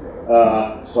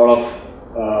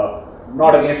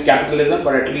not against capitalism,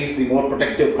 but at least the more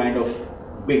protective kind of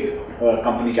big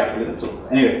company capitalism. So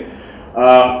anyway,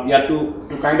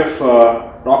 to kind of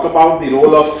talk about the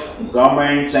role of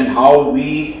governments and how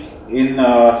we in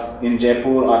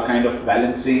Jaipur are kind of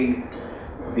balancing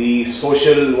the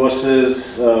social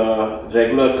versus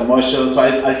regular commercial. So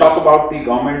I'll talk about the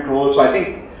government role. So I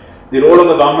think the role of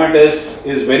the government is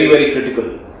very, very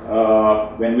critical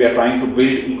when we are trying to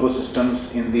build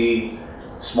ecosystems in the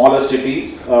smaller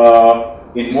cities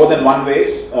in more than one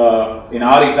ways. In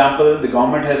our example, the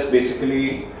government has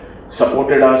basically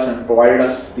supported us and provided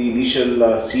us the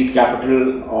initial seed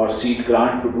capital or seed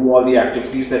grant to do all the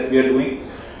activities that we are doing.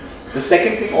 The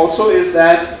second thing also is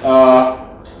that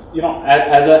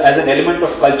as an element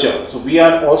of culture, so we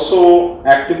are also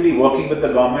actively working with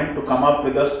the government to come up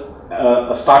with a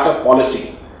startup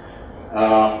policy.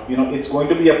 It's going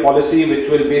to be a policy which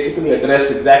will basically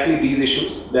address exactly these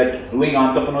issues, that doing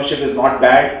entrepreneurship is not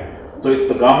bad, So it's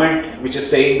the government which is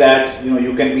saying that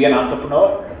you can be an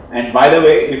entrepreneur. And by the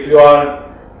way, if you are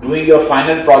doing your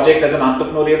final project as an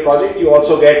entrepreneurial project, you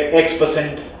also get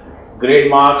X%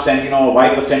 grade marks and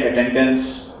Y%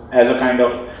 attendance as a kind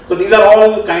of. So these are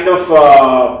all kind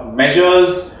of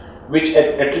measures which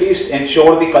at least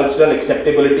ensure the cultural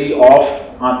acceptability of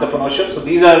entrepreneurship. So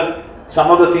these are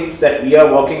some of the things that we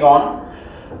are working on.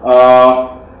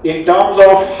 In terms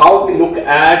of how we look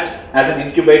at as an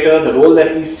incubator, the role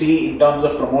that we see in terms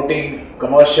of promoting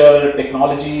commercial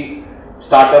technology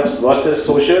startups versus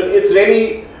social, it's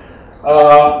really,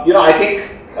 I think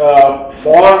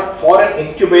for an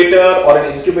incubator or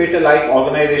an incubator-like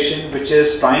organization which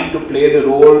is trying to play the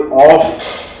role of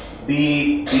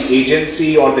the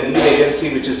agency or the lead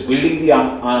agency which is building the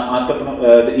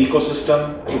the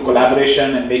ecosystem through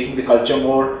collaboration and making the culture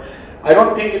more, I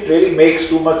don't think it really makes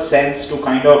too much sense to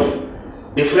kind of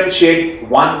differentiate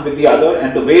one with the other.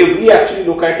 And the way we actually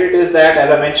look at it is that, as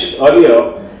I mentioned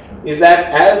earlier, is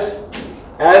that as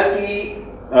the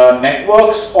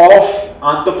networks of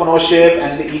entrepreneurship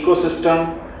and the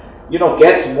ecosystem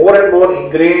gets more and more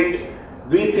ingrained,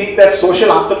 we think that social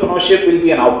entrepreneurship will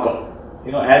be an outcome.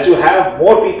 As you have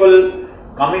more people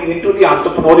coming into the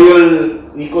entrepreneurial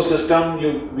ecosystem,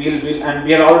 and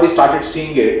we have already started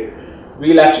seeing it.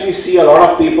 We'll actually see a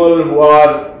lot of people who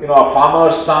are, a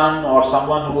farmer's son or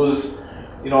someone whose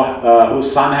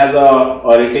son has a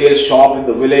retail shop in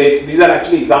the village. These are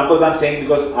actually examples I'm saying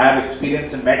because I have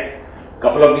experienced and met a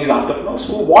couple of these entrepreneurs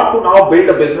who want to now build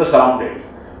a business around it.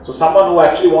 So someone who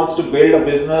actually wants to build a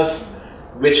business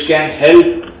which can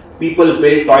help people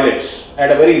build toilets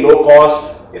at a very low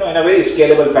cost, in a very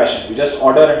scalable fashion. You just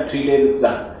order and 3 days it's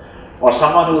done. Or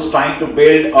someone who's trying to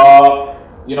build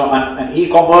an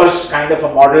e-commerce kind of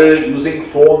a model using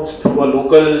phones through a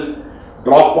local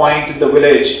drop point in the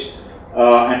village,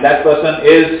 and that person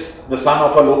is the son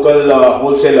of a local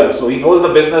wholesaler, so he knows the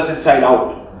business inside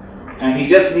out, and he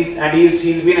just needs, and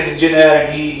he's been an engineer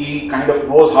and he kind of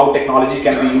knows how technology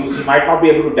can be used. He might not be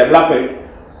able to develop it,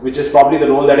 which is probably the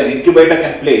role that an incubator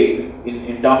can play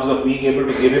in terms of being able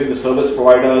to give him the service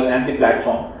providers and the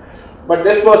platform, but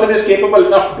this person is capable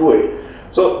enough to do it.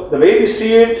 So the way we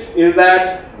see it is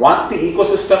that once the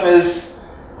ecosystem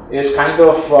is kind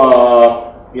of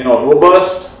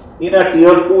robust in a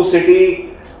tier 2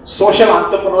 city, social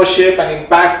entrepreneurship and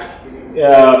impact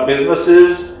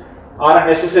businesses are a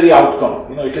necessary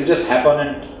outcome. It will just happen,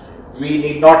 and we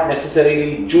need not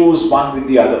necessarily choose one with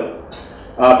the other.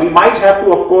 We might have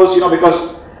to, of course,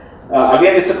 because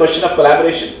again it's a question of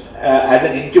collaboration. As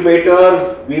an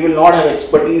incubator, we will not have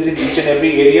expertise in each and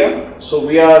every area, so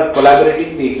we are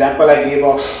collaborating. The example I gave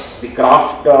of the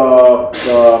craft,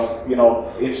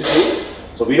 institute.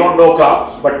 So we don't know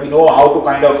crafts, but we know how to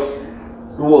kind of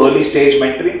do early stage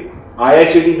mentoring.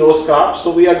 IICD knows crafts,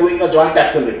 so we are doing a joint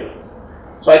accelerator.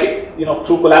 So I think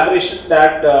through collaboration,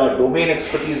 that domain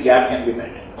expertise gap can be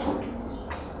met.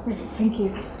 Thank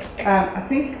you. I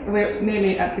think we're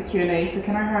nearly at the Q&A, so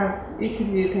can I have each of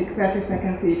you take 30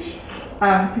 seconds each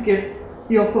to give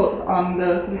your thoughts on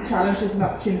the sort of challenges and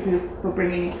opportunities for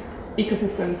bringing local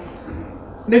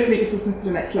ecosystems to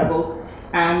the next level,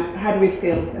 and how do we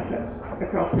scale this effort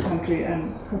across the country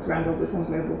and across Randall with some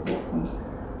global thoughts, and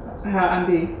how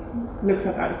Andy looks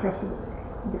at that across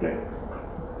the globe.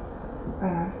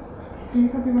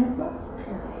 Sankalp, do you want to start?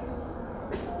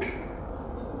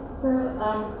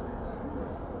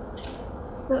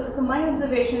 So my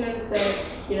observation is that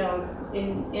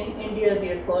in India the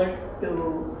effort to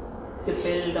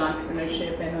build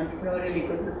entrepreneurship and entrepreneurial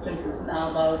ecosystems is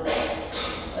now about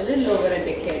a little over a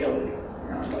decade old,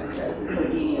 about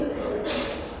 13 years old,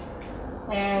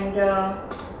 and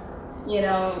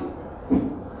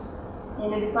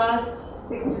in the past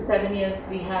 6 to 7 years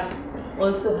we have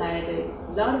also had a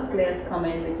lot of players come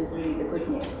in, which is really the good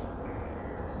news.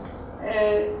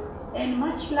 And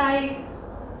much like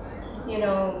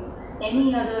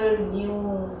any other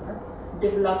new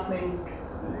development,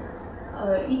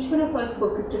 each one of us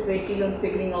focused a great deal on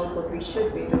figuring out what we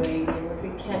should be doing and what we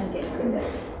can get good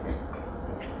at.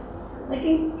 I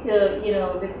think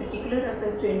with particular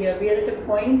reference to India, we are at a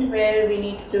point where we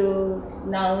need to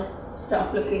now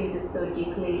stop looking just so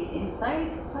deeply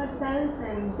inside ourselves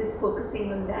and just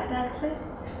focusing on that aspect.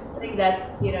 I think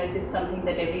that's just something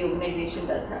that every organization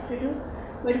does have to do.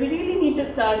 But we really need to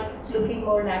start looking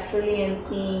more naturally and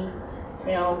seeing,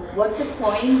 what the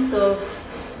points of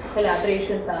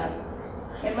collaborations are.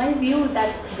 In my view,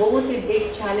 that's both a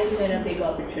big challenge and a big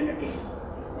opportunity.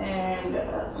 And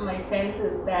my sense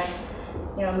is that,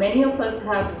 many of us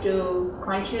have to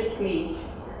consciously,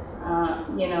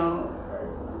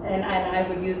 and I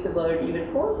would use the word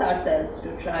even force ourselves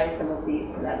to try some of these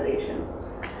collaborations.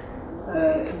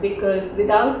 Because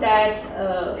without that,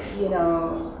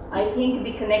 I think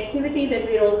the connectivity that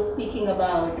we're all speaking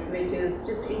about, which is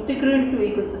just integral to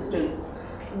ecosystems,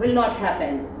 will not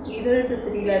happen either at the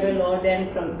city level or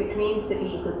then from between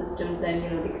city ecosystems and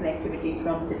the connectivity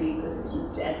from city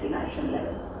ecosystems to at the national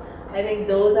level. I think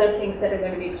those are things that are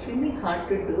going to be extremely hard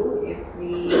to do if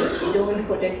we don't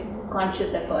put a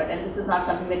conscious effort. And this is not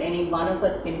something that any one of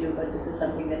us can do, but this is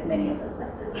something that many of us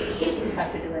have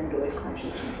to do and do it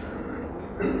consciously.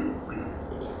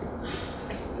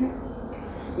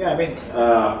 Yeah, I mean,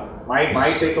 my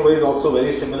takeaway is also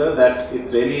very similar, that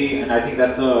it's really, and I think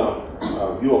that's a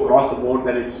view across the board,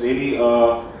 that it's really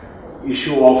a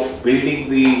issue of building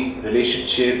the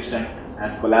relationships and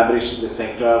collaborations,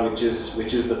 etc., which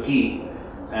is the key,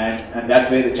 and that's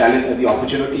where the challenge and the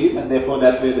opportunity is, and therefore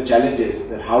that's where the challenge is,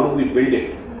 that how do we build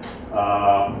it.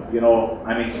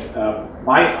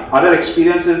 My other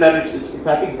experience is that it's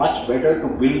I think much better to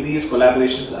build these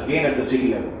collaborations again at the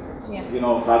city level,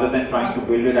 rather than trying to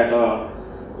build it at a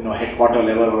headquarter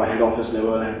level or a head office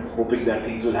level and hoping that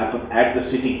things will happen at the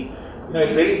city.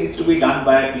 It really needs to be done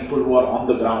by people who are on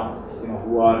the ground,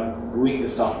 who are doing the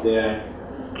stuff there.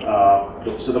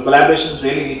 So the collaborations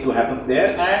really need to happen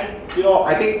there. And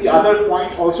I think the other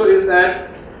point also is that,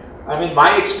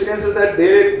 my experience is that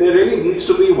there really needs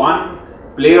to be one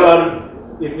player.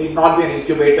 It need not be an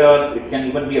incubator. It can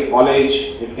even be a college.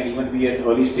 It can even be an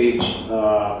early stage,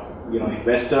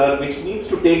 investor, which needs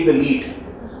to take the lead,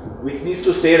 which needs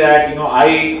to say that I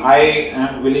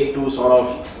am willing to sort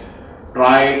of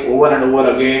try over and over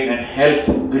again and help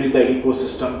build the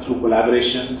ecosystem through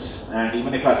collaborations. And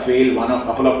even if I fail a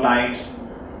couple of times,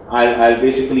 I'll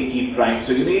basically keep trying.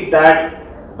 So you need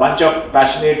that bunch of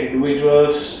passionate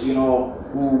individuals, who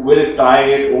will try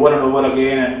it over and over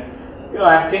again, and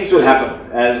and things will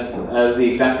happen. As the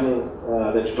example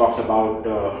that you talked about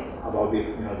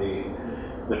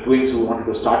the twins who wanted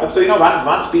to start up. So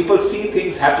once people see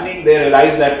things happening, they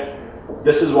realize that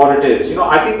this is what it is.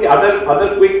 I think the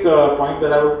other quick point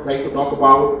that I would like to talk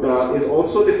about is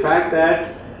also the fact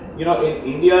that in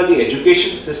India, the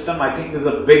education system, I think, is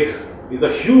a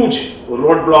huge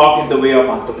roadblock in the way of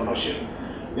entrepreneurship.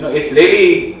 It's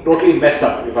really totally messed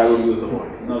up, if I would use the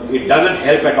word. It doesn't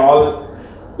help at all.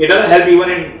 It doesn't help even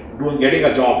in getting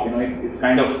a job. It's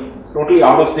kind of totally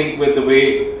out of sync with the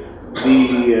way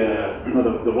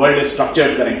the world is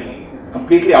structured currently.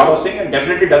 Completely out of sync, and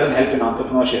definitely doesn't help in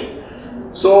entrepreneurship.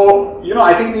 So,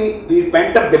 I think the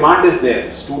pent-up demand is there.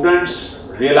 Students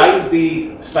realize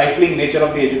the stifling nature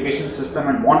of the education system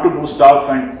and want to do stuff,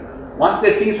 and once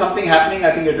they see something happening,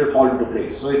 I think it will fall into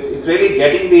place. So, it's really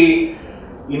getting the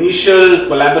initial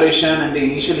collaboration and the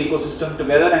initial ecosystem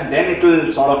together, and then it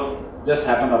will sort of just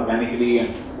happen organically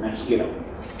and scale up.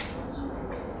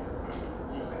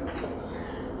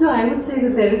 So I would say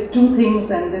that there is two things,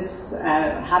 and this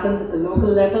happens at the local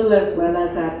level as well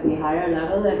as at the higher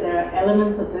level, that there are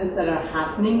elements of this that are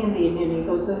happening in the Indian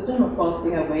ecosystem. Of course,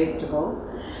 we have ways to go.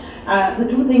 The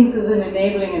two things is an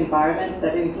enabling environment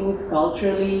that includes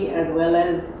culturally as well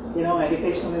as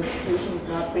educational institutions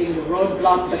not being the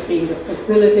roadblock but being the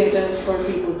facilitators for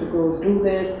people to go do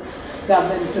this,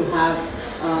 government to have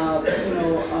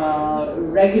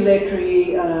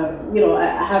regulatory,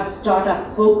 have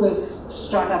startup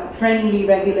friendly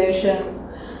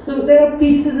regulations. So there are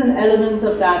pieces and elements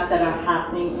of that are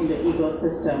happening in the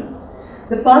ecosystem.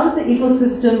 The part of the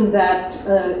ecosystem that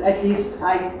at least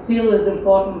I feel is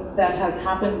important that has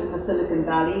happened in the Silicon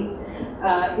Valley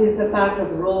is the fact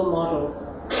of role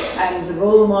models. And the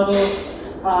role models,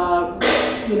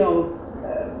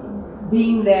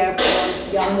 being there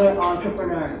for younger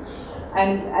entrepreneurs.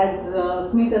 And as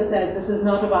Smita said, this is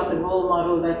not about the role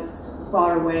model that's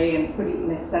far away and pretty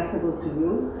inaccessible to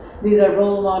you. These are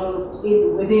role models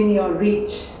within your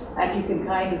reach, and you can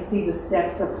kind of see the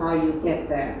steps of how you get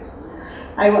there.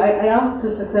 I asked a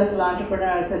successful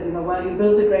entrepreneur, I said, well, you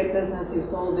built a great business, you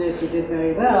sold it, you did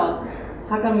very well.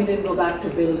 How come you didn't go back to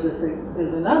build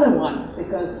another one?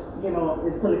 Because,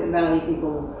 in Silicon Valley,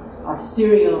 people are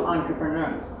serial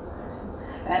entrepreneurs.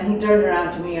 And he turned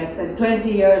around to me, I spent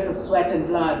 20 years of sweat and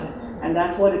blood, and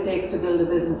that's what it takes to build a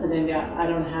business in India. I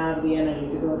don't have the energy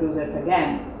to go do this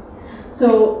again.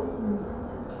 So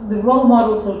the role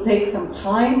models will take some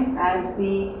time as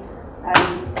the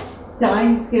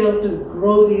time scale to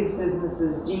grow these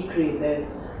businesses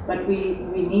decreases, but we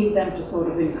need them to sort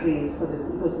of increase for this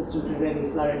ecosystem to really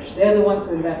flourish. They're the ones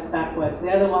who invest backwards.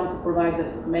 They're the ones who provide the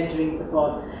mentoring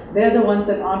support. They're the ones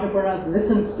that entrepreneurs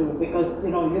listen to because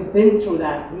you've been through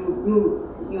that.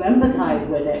 You empathize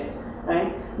with it,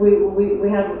 right? We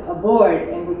have a board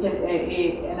in which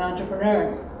an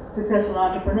entrepreneur, successful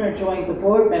entrepreneur, joined the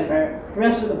board member. The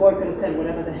rest of the board could have said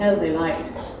whatever the hell they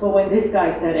liked, but when this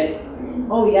guy said it,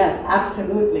 oh yes,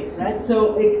 absolutely, right?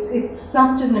 So it's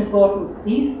such an important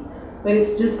piece, but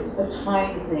it's just a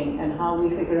time thing, and how we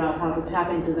figure out how to tap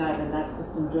into that and that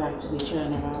system to actually churn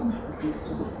around what needs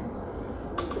to happen.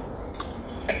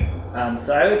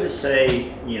 So I would just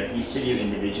say, each of you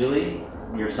individually,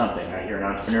 you're something, right? You're an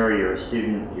entrepreneur, you're a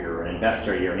student, you're an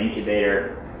investor, you're an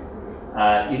incubator.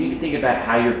 You need to think about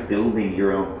how you're building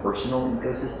your own personal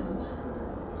ecosystems.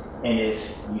 And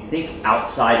if you think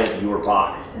outside of your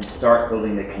box and start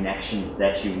building the connections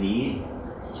that you need,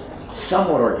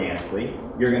 somewhat organically,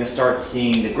 you're going to start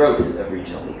seeing the growth of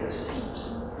regional ecosystems.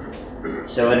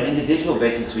 So at an individual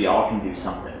basis, we all can do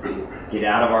something. Get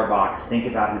out of our box, think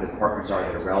about who the partners are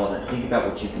that are relevant, think about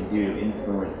what you can do to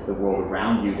influence the world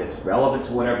around you that's relevant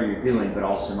to whatever you're doing, but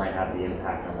also might have the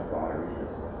impact on the broader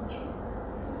ecosystem.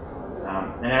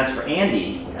 And as for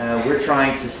Andy, we're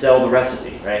trying to sell the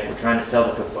recipe, right? We're trying to sell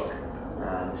the cookbook.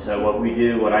 So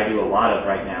what I do a lot of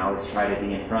right now is try to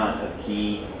be in front of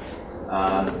key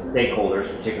stakeholders,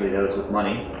 particularly those with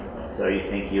money. So you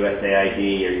think USAID,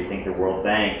 or you think the World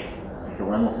Bank, the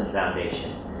Lemelson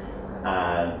Foundation,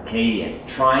 Canadians,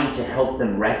 trying to help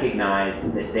them recognize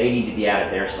that they need to be out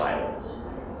of their silos.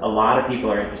 A lot of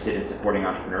people are interested in supporting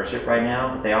entrepreneurship right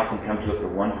now. They often come to it for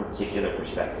one particular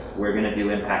perspective. We're going to do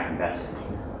impact investing.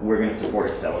 We're going to support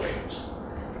accelerators.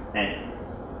 And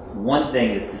one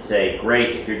thing is to say,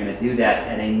 great, if you're going to do that,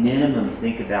 at a minimum,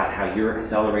 think about how your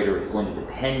accelerator is going to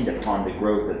depend upon the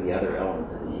growth of the other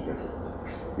elements of the ecosystem.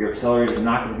 Your accelerator is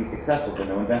not going to be successful if there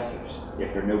are no investors,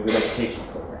 if there are no good educational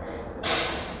programs.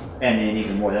 And then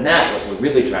even more than that, what we're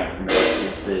really trying to promote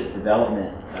is the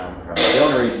development from a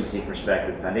donor agency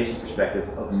perspective, foundation perspective,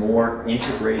 of more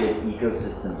integrated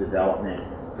ecosystem development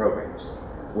programs.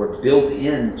 We're built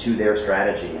into their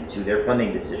strategy and to their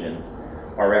funding decisions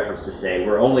our efforts to say,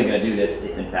 we're only going to do this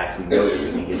if in fact we know that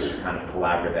we can get this kind of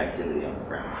collaborative activity on the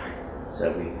ground.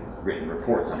 So we've written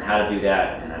reports on how to do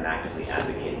that, and I'm actively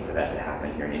advocating for that to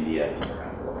happen here in India and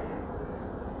around the world.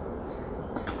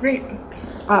 Great.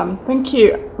 Thank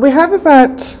you. We have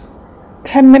about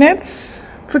 10 minutes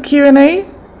for Q&A.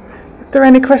 If there are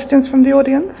any questions from the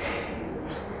audience.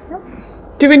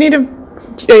 Do we need a...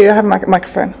 Yeah, you have a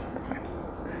microphone.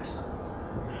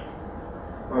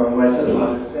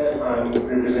 Myself, I'm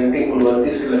representing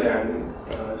University Skill Academy.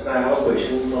 So I have a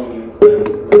question from you.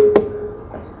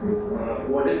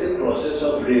 What is the process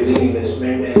of raising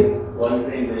investment, and once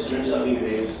the investments are being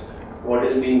raised, what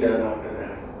is being done after that?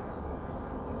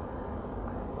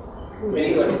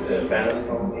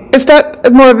 Is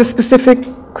that more of a specific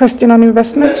question on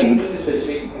investment?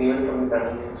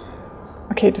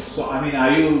 Okay, just... So, I mean,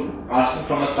 are you asking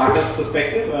from a startup's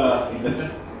perspective,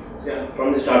 investment? Yeah,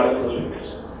 from the startup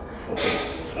perspective. Okay.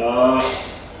 I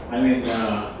mean,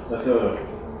 that's a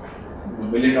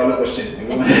 $1 million question.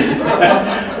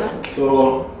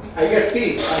 So, I guess,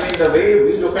 see, I mean, the way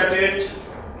we look at it,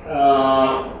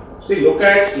 look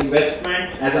at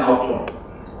investment as an outcome,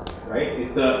 right?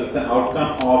 It's an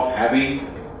outcome of having,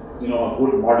 a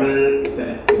good model.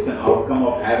 It's an outcome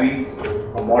of having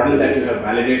a model that you have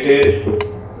validated,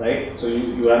 right? So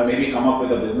you have maybe come up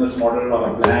with a business model or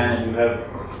a plan, and you have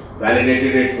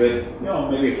validated it with,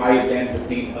 maybe 5, 10,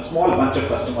 15, a small bunch of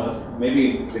customers,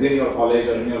 maybe within your college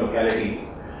or in your locality.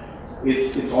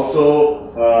 It's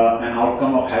also an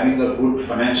outcome of having a good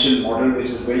financial model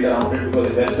which is built around it, because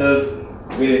investors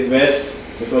will invest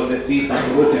because they see some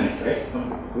growth in it, right? Some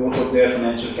growth of their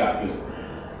financial capital.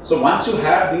 So once you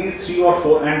have these 3 or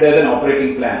 4, and there's an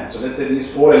operating plan. So let's say these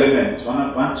 4 elements.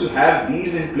 Once you have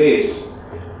these in place,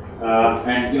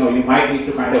 and you might need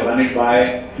to kind of run it by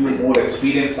a few more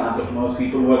experienced entrepreneurs,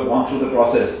 people who have gone through the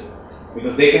process,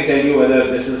 because they can tell you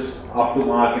whether this is up to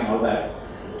mark and all that.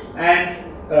 And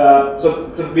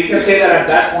so we can say that at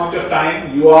that point of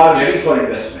time, you are ready for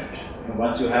investment.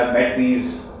 Once you have met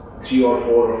these 3 or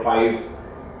 4 or 5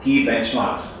 key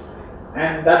benchmarks,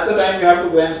 and that's the time you have to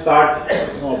go and start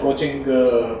approaching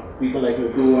people like you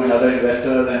do and other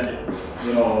investors, and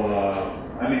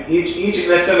I mean, each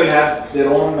investor will have their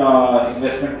own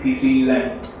investment theses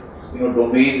and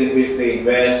domains in which they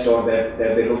invest, or that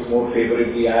they look more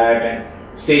favorably at, and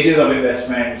stages of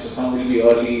investment. So some will be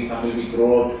early, some will be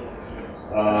growth.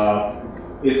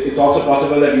 It's also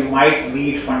possible that you might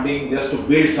need funding just to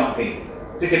build something.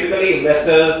 So typically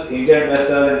investors, angel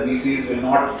investors and VCs will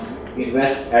not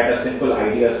invest at a simple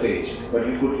idea stage, but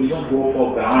you could even go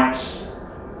for grants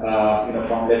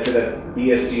from, let's say, the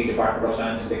DST, Department of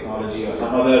Science and Technology, or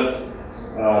some other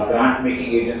grant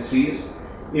making agencies,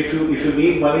 if you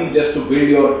need money just to build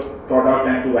your product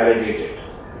and to validate it.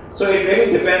 So it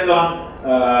really depends on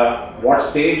what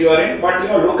stage you are in, but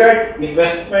look at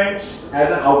investments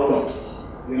as an outcome.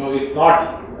 It's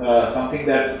not something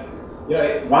that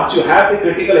once you have the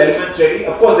critical elements ready.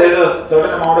 Of course, there's a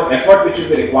certain amount of effort which will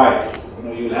be required.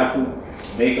 You'll have to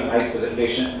make a nice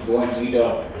presentation, go and meet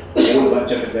a whole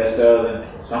bunch of investors,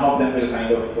 and some of them will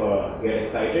kind of get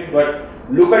excited. But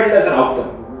look at it as an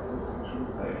outcome.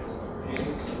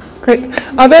 Great.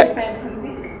 Are there?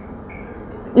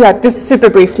 Yeah, just super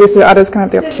briefly so others can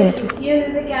have the opportunity.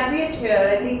 There's a caveat here.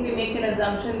 I think we make an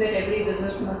assumption that every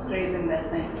business must raise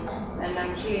investment, and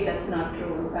actually that's not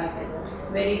true. In fact,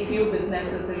 very few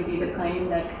businesses will be the kind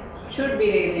that should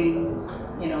be raising,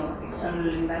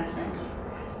 external investment.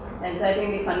 And so I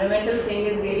think the fundamental thing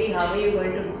is really how are you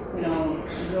going to,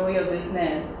 grow your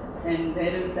business, and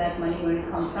where is that money going to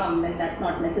come from? And that's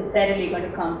not necessarily going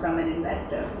to come from an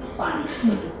investor fund,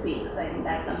 so to speak. So I think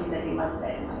that's something that we must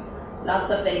bear in mind.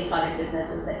 Lots of very solid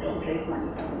businesses that don't raise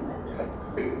money from investors.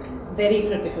 Very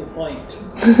critical point.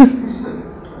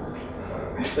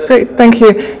 Great, thank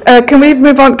you. Can we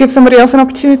move on, give somebody else an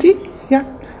opportunity? Yeah.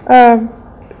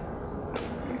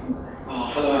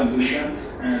 Hello, I'm Dushyant,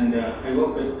 and I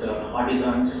work with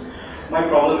artisans. My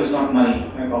problem is not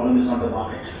money, my problem is not the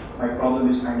market. My problem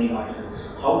is finding artisans.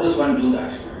 How does one do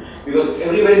that? Because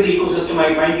everywhere in the ecosystem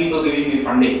I find people giving me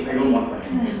funding. I don't want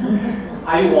funding.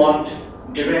 I want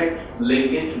direct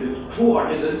linkage with true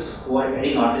artisans who are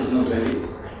adding artisanal value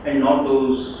and not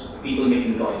those people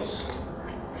making toys.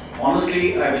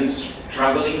 Honestly, I've been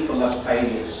struggling for the last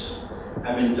 5 years.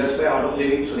 I've been blessed by Art of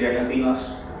Living, so they are helping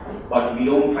us, but we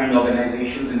don't find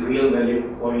organizations in real value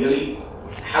who are really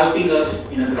helping us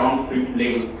in a ground fit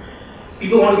level.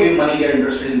 People want to give money, they are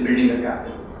interested in building their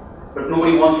capital, but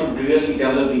nobody wants to really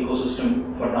develop the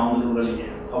ecosystem for down the rural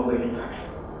India. How do I do that?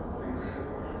 Thanks.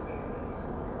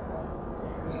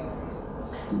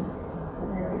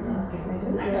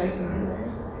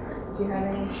 Do you have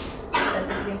any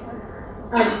specific?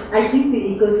 I think the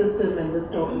ecosystem and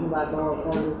just talking about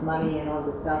all this money and all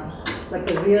this stuff, like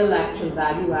the real actual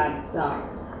value add stuff,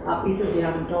 are pieces we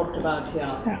haven't talked about here.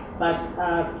 Yeah. But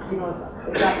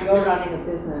if you're running a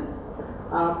business,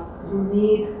 you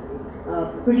need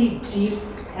pretty deep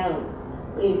help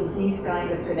in these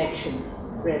kind of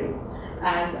connections, really.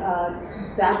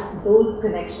 And those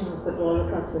connections that all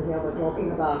of us here were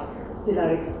talking about still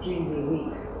are extremely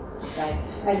weak. Right?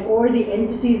 And or the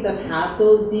entities that have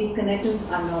those deep connections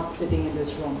are not sitting in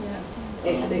this room. Yeah.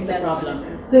 Is the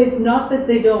problem. So it's not that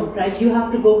they don't, right? You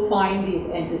have to go find these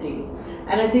entities.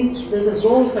 And I think there's a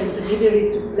role for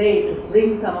intermediaries to play to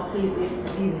bring some of these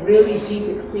really deep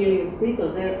experienced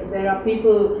people. There are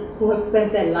people who have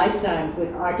spent their lifetimes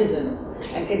with artisans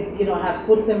and can have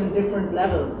put them in different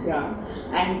levels here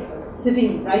and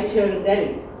sitting right here in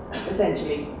Delhi,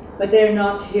 essentially. But they're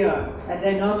not here, and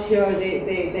they're not here.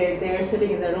 They're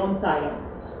sitting in their own silo,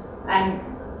 and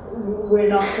we're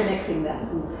not connecting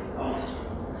that piece.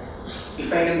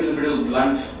 If I can be a little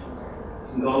blunt,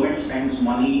 government spends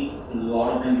money, a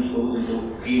lot of them which goes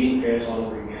into creating fairs all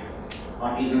over India.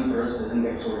 Artisan products doesn't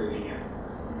get sold in India.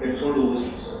 It gets sold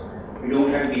overseas. We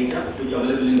don't have data which are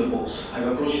available in the books. I've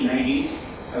approached 90s,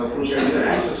 I've approached everywhere,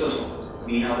 I'm successful.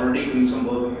 We are already doing some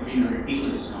work with 1,500 people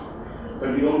just now. But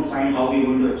we don't find how we're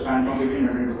going to expand from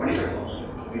 1,500 to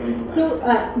 25,000. So,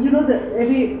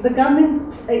 the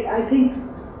government, I think,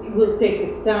 will take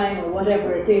its time or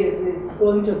whatever it is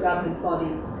going to a government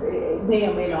body. It may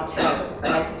or may not help,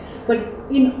 right? But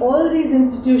in all these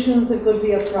institutions, it could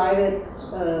be a private,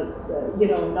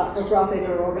 not-for-profit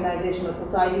or organization or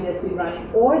society that's been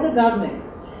running, or the government.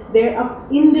 There are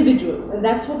individuals, and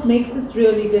that's what makes this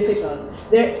really difficult.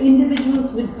 There are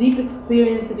individuals with deep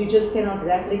experience that you just cannot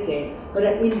replicate, but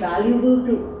are invaluable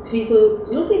to people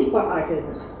looking for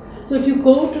artisans. So if you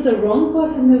go to the wrong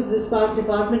person in this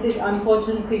department, it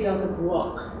unfortunately doesn't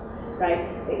work, right?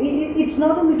 It's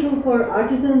not only true for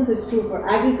artisans, it's true for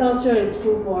agriculture, it's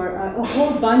true for a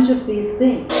whole bunch of these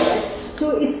things, right?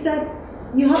 So it's that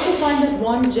you have to find that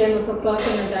one gem of a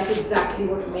person, and that's exactly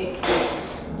what makes this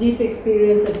deep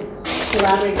experience and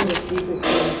collaborating with deep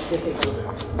experience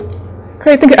difficult.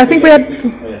 Great, thank you. I think we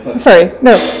had. Sorry,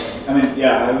 no.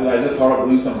 I just thought of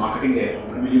doing some marketing here.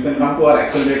 You can come to our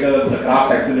accelerator, the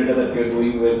craft accelerator that we're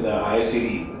doing with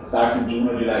ISCD. It starts in June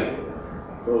or July.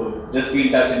 So just be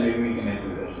in touch and maybe we can help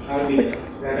you there. I'll be there.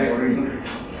 That I already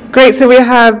know. Great, so we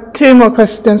have three more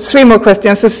questions.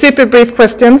 So super brief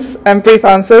questions and brief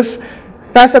answers.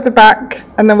 First at the back,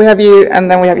 and then we have you, and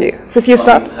then we have you. So if you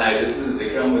start. Hi, this is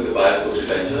Vikram with the Biosocial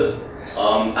Ventures.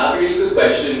 I have a really good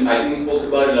question. I think you spoke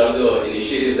about a lot of the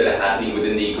initiatives that are happening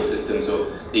within the ecosystem.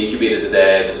 So the incubators are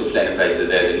there, the social enterprises are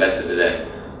there, the investors are there.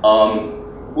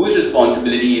 Whose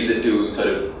responsibility is it to sort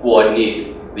of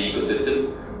coordinate the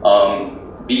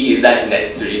ecosystem? B, is that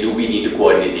necessary? Do we need to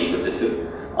coordinate the ecosystem?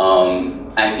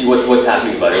 And see what's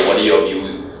happening about it. What are your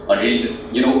views on really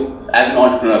just, you know, as an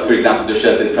entrepreneur, for example,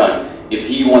 Dushyant in front, if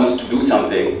he wants to do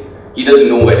something, he doesn't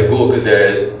know where to go because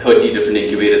there are 30 different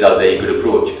incubators out there he could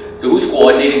approach. So who's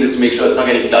coordinating this to make sure it's not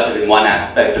getting cluttered in one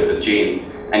aspect of this chain,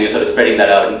 and you're sort of spreading that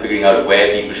out and figuring out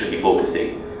where people should be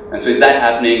focusing? And so is that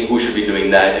happening? Who should be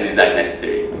doing that? And is that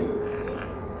necessary?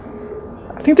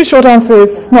 I think the short answer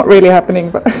is not really happening,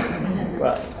 but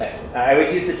well, I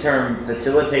would use the term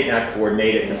facilitate, not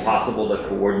coordinate. It's impossible to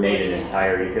coordinate an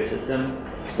entire ecosystem.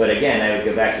 But again, I would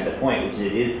go back to the point, which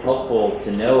it is helpful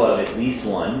to know of at least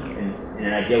one, and in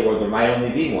an ideal world there might only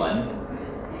be one,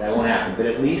 that won't happen, but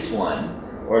at least one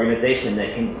organization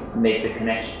that can make the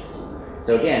connections.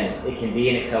 So again, it can be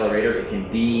an accelerator, it can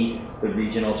be the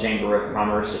regional chamber of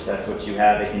commerce if that's what you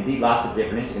have, it can be lots of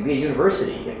different, it can be a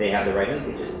university if they have the right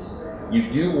linkages. You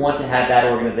do want to have that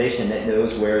organization that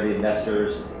knows where the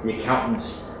investors, the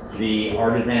accountants, the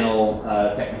artisanal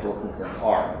technical systems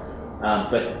are.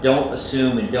 But don't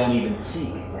assume and don't even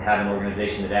seek to have an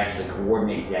organization that actually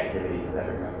coordinates the activities of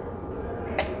everyone.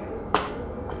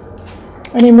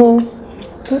 any more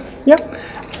thoughts? Yeah.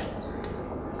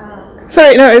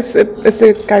 Sorry, no, it's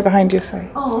the guy behind you. Sorry.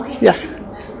 Oh, okay. Yeah.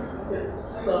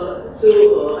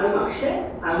 I'm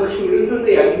Akshay. I'm a student from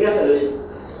the Young India Fellowship.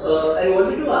 I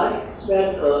wanted to ask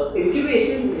that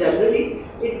incubation generally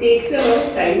it takes a lot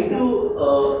of time to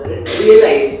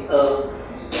realize.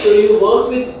 So you work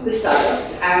with the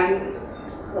startups and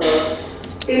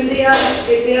till they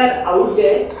are out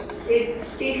there, it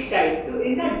takes time. So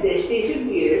in that gestation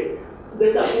period,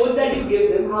 the support that you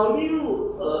give them, how do you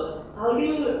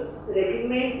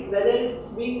recognize whether it's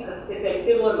being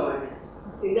effective or not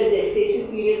in the gestation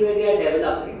period where they are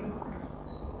developing?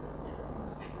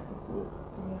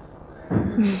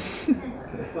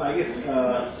 So I guess the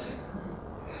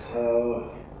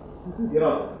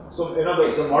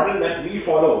model that we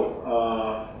follow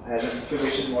as an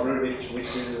incubation model, which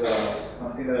is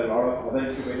something that a lot of other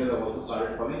incubators have also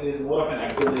started following, is more of an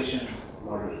acceleration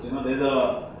model. So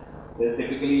there's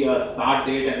typically a start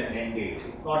date and an end date.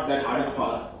 It's not that hard and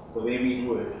fast the way we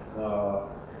do it.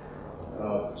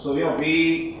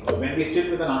 When we sit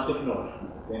with an entrepreneur,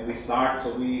 when we start,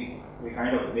 so we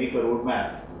kind of make a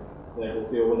roadmap that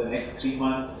okay, over the next 3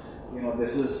 months,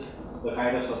 this is the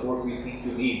kind of support we think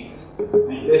you need,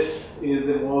 and this is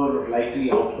the more likely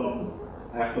outcome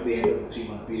after the end of the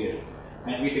 3-month period.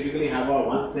 And we typically have a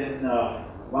once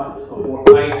a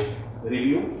fortnight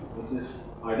review, which is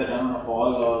either done on a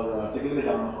call or typically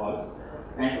done on a call,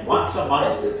 and once a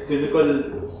month physical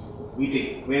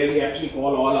meeting where we actually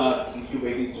call all our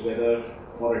incubators together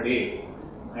for a day,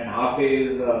 and half day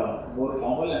is more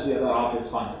formal and the other half is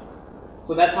fun.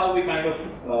 So that's how we kind of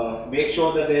make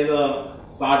sure that there is a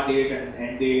start date and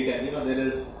end date, and there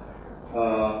is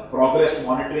progress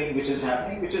monitoring which is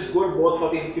happening, which is good both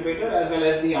for the incubator as well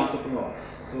as the entrepreneur.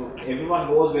 So everyone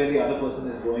knows where the other person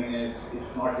is going, and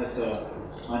it's not just a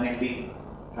unending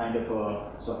kind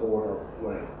of support or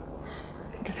whatever.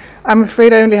 I'm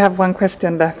afraid I only have one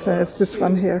question left, so it's this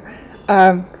one here.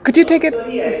 Could you take it?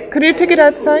 Could you take it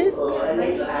outside? I'd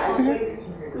like to add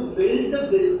to build the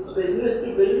business,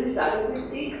 to build the startup, it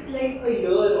takes like a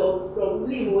year or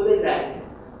probably more than that.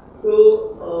 So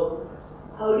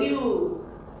how do you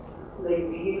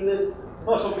deal with?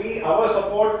 No, so our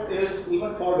support is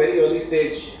even for very early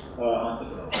stage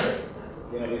entrepreneurs.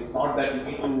 It's not that you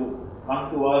need to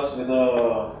come to us with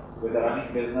a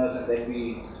running business and then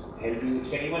we help you. It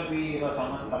can even be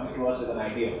someone coming to us with an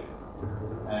idea,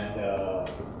 and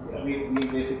we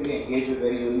basically engage with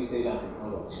very early stage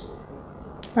entrepreneurs.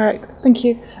 All right, thank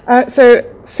you. So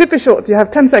super short. You have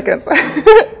 10 seconds.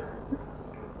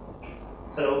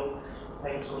 Hello,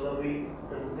 thanks for the lovely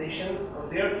presentation out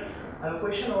there. I have a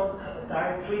question on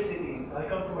Tier 3 cities. I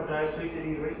come from a Tier 3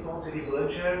 city, very small city,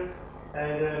 Bulandshahr,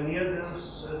 and near that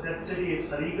city is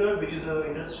Aligarh, which is an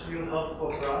industrial hub for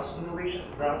brass innovation,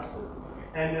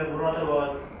 and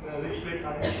Moradabad, which creates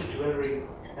artificial jewelry.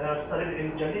 And I've studied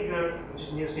in Chandigarh, which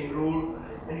is near Singroor,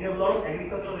 and you have a lot of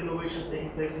agricultural innovations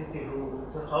taking place in Singroor.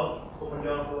 It's a hub for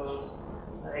Punjab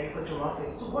agricultural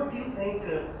market. So what do you think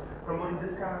promoting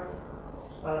this kind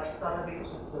of startup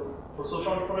ecosystem for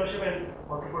social entrepreneurship and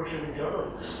entrepreneurship in general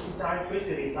in Tier 3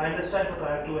 cities? I understand for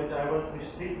Tier 2 and Tier 1, which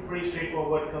is pretty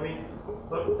straightforward coming,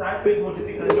 but Tier 3 is more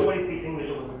difficult. Nobody speaks English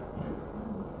over there.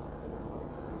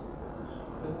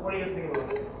 What do you think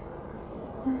about it?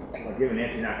 I'll give an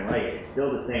answer you're not going to like it. It's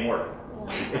still the same work.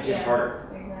 It's just harder.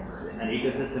 an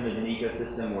ecosystem is an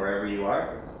ecosystem wherever you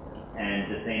are,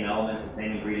 and the same elements, the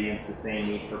same ingredients, the same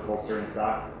need for culture and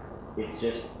stock. It's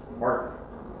just part.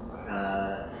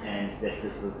 And that's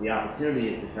just the opportunity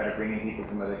is to try to bring in people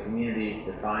from other communities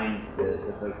to find the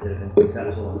folks that have been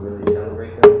successful and really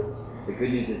celebrate them. The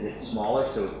good news is it's smaller,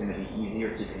 so it's going to be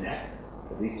easier to connect.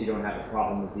 At least you don't have a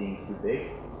problem with being too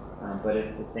big, but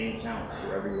it's the same challenge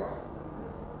wherever you are.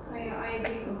 I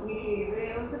agree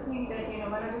completely. I also think that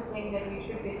one of the things that we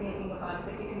should be thinking about,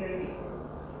 particularly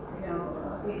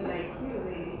people like you,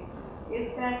 really,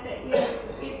 is that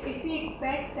if we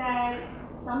expect that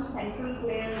some central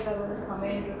players are going to come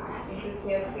into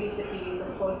carefree cities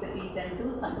or core cities and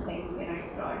do something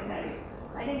extraordinary,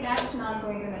 I think that's not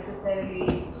going to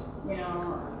necessarily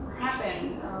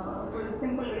happen for the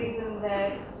simple reason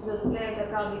that those players are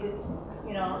probably just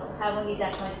have only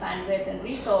that much bandwidth and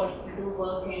resource to do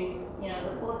work in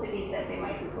the core cities that they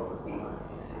might be focusing on.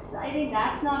 So I think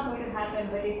that's not going to happen,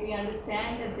 but if we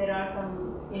understand that there are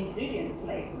some ingredients,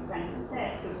 like Sankalp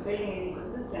said, to building an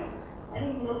ecosystem, I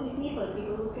think local people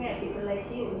who care, people like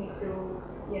you need to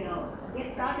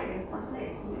get started in some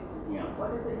place.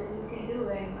 What is it that you can do,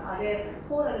 and are there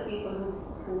 4 other people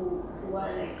who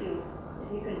are like you that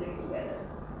you can bring together?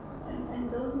 And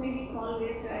those may be small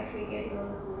ways to actually get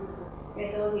those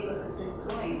ecosystems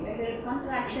going. When there is some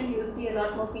traction, you will see a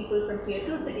lot more people from tier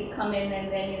 2 city come in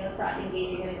and then start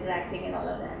engaging and interacting and all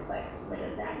of that. But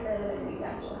at that level, I think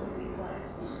that's what we require.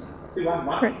 See, one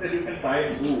thing that you can try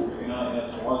and do in a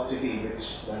small city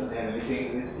which doesn't have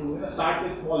anything is to start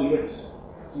with small events.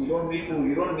 So you don't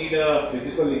need a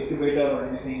physical incubator or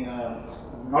anything.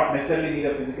 Not necessarily need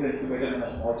a physical incubator in a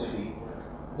small city.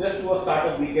 Just do a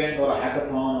startup weekend or a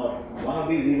hackathon or one of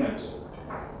these events,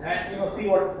 and see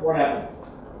what happens.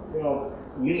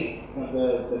 Lean,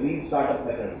 the lean startup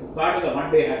method. So start with a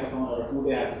 1-day hackathon or a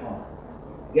 2-day hackathon.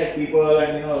 Get people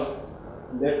and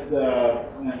let's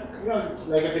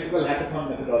like a typical hackathon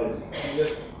methodology.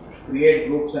 Just create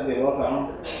groups and they work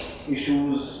around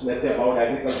issues, let's say about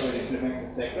agricultural implements,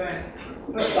 etc.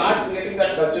 And start creating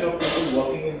that culture of people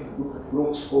working in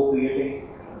groups, co-creating.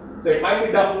 So it might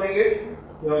be tough doing it,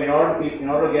 in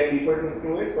order to get people to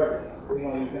do it, but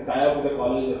you can tie up with a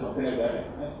college or something like that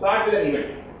and start with an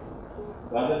event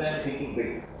rather than thinking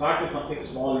big. Start with something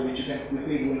small which you can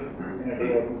quickly do in a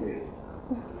day or 2 days.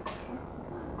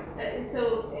 I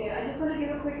just want to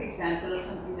give a quick example of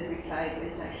something that we tried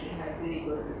which actually had really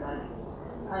good results.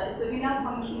 So we are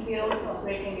also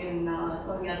operating in some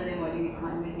of the other emerging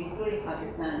economies, including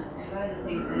Pakistan. And one of the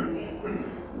things that we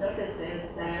noticed is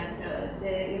that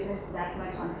there isn't that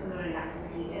much entrepreneurial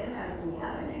activity here as we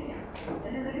have in India.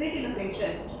 And there's a great deal of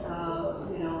interest,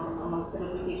 amongst the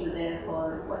local people there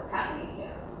for what's happening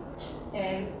here.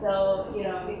 And so, we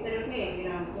said, okay,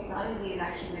 technology is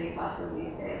actually very powerful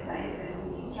these days, right?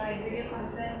 And we tried video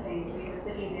conferencing, we were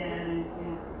sitting there and,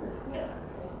 here.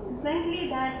 Frankly,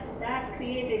 that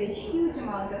created a huge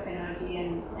amount of energy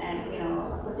and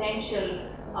potential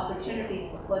opportunities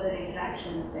for further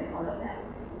interactions and all of that.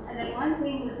 And then one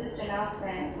thing was just enough,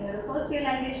 and the first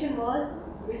realization was,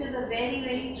 which is a very,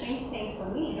 very strange thing for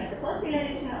me, but the first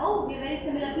realization, we're very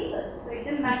similar people. So it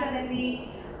didn't matter that we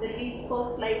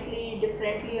spoke slightly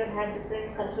differently or had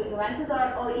different cultural nuances,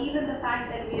 or even the fact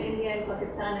that we're India and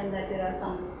Pakistan and that there are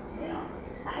some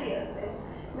barriers there.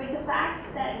 But the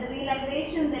fact that the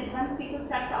realization that once people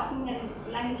start talking and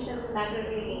language doesn't matter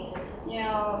really,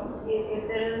 if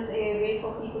there is a way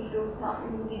for people to talk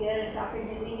in Hindi there and talk in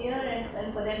Hindi here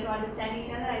and for them to understand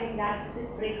each other, I think that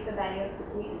just breaks the barriers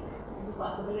between the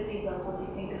possibilities of what we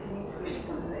think of community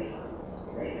become very,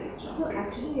 very, very strong. So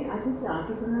actually, I think the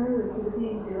entrepreneurial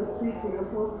activity in tier 3, tier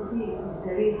 4 cities is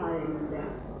very high in India,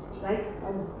 right?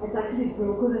 And it's actually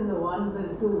broken in the 1s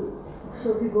and 2s.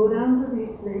 So if you go down to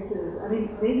these places, I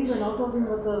mean, maybe we're not talking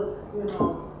about the,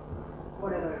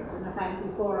 whatever, in a fancy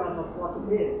forum of what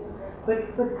it is.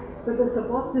 But the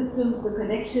support systems, the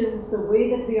connections, the way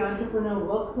that the entrepreneur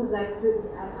works at that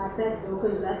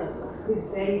local level is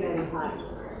very, very high.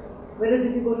 Whereas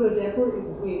if you go to a Jaipur,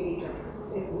 it's way weaker.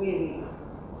 It's way weaker.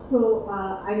 So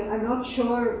I'm not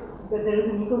sure that there is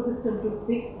an ecosystem to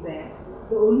fix there.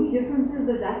 The only difference is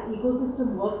that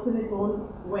ecosystem works in its own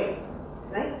way.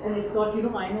 Right? And it's got,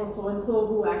 I know so-and-so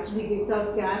who actually gives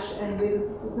out cash and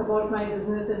will support my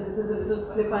business, and this is a little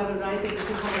slip I will write and this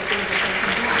is how I think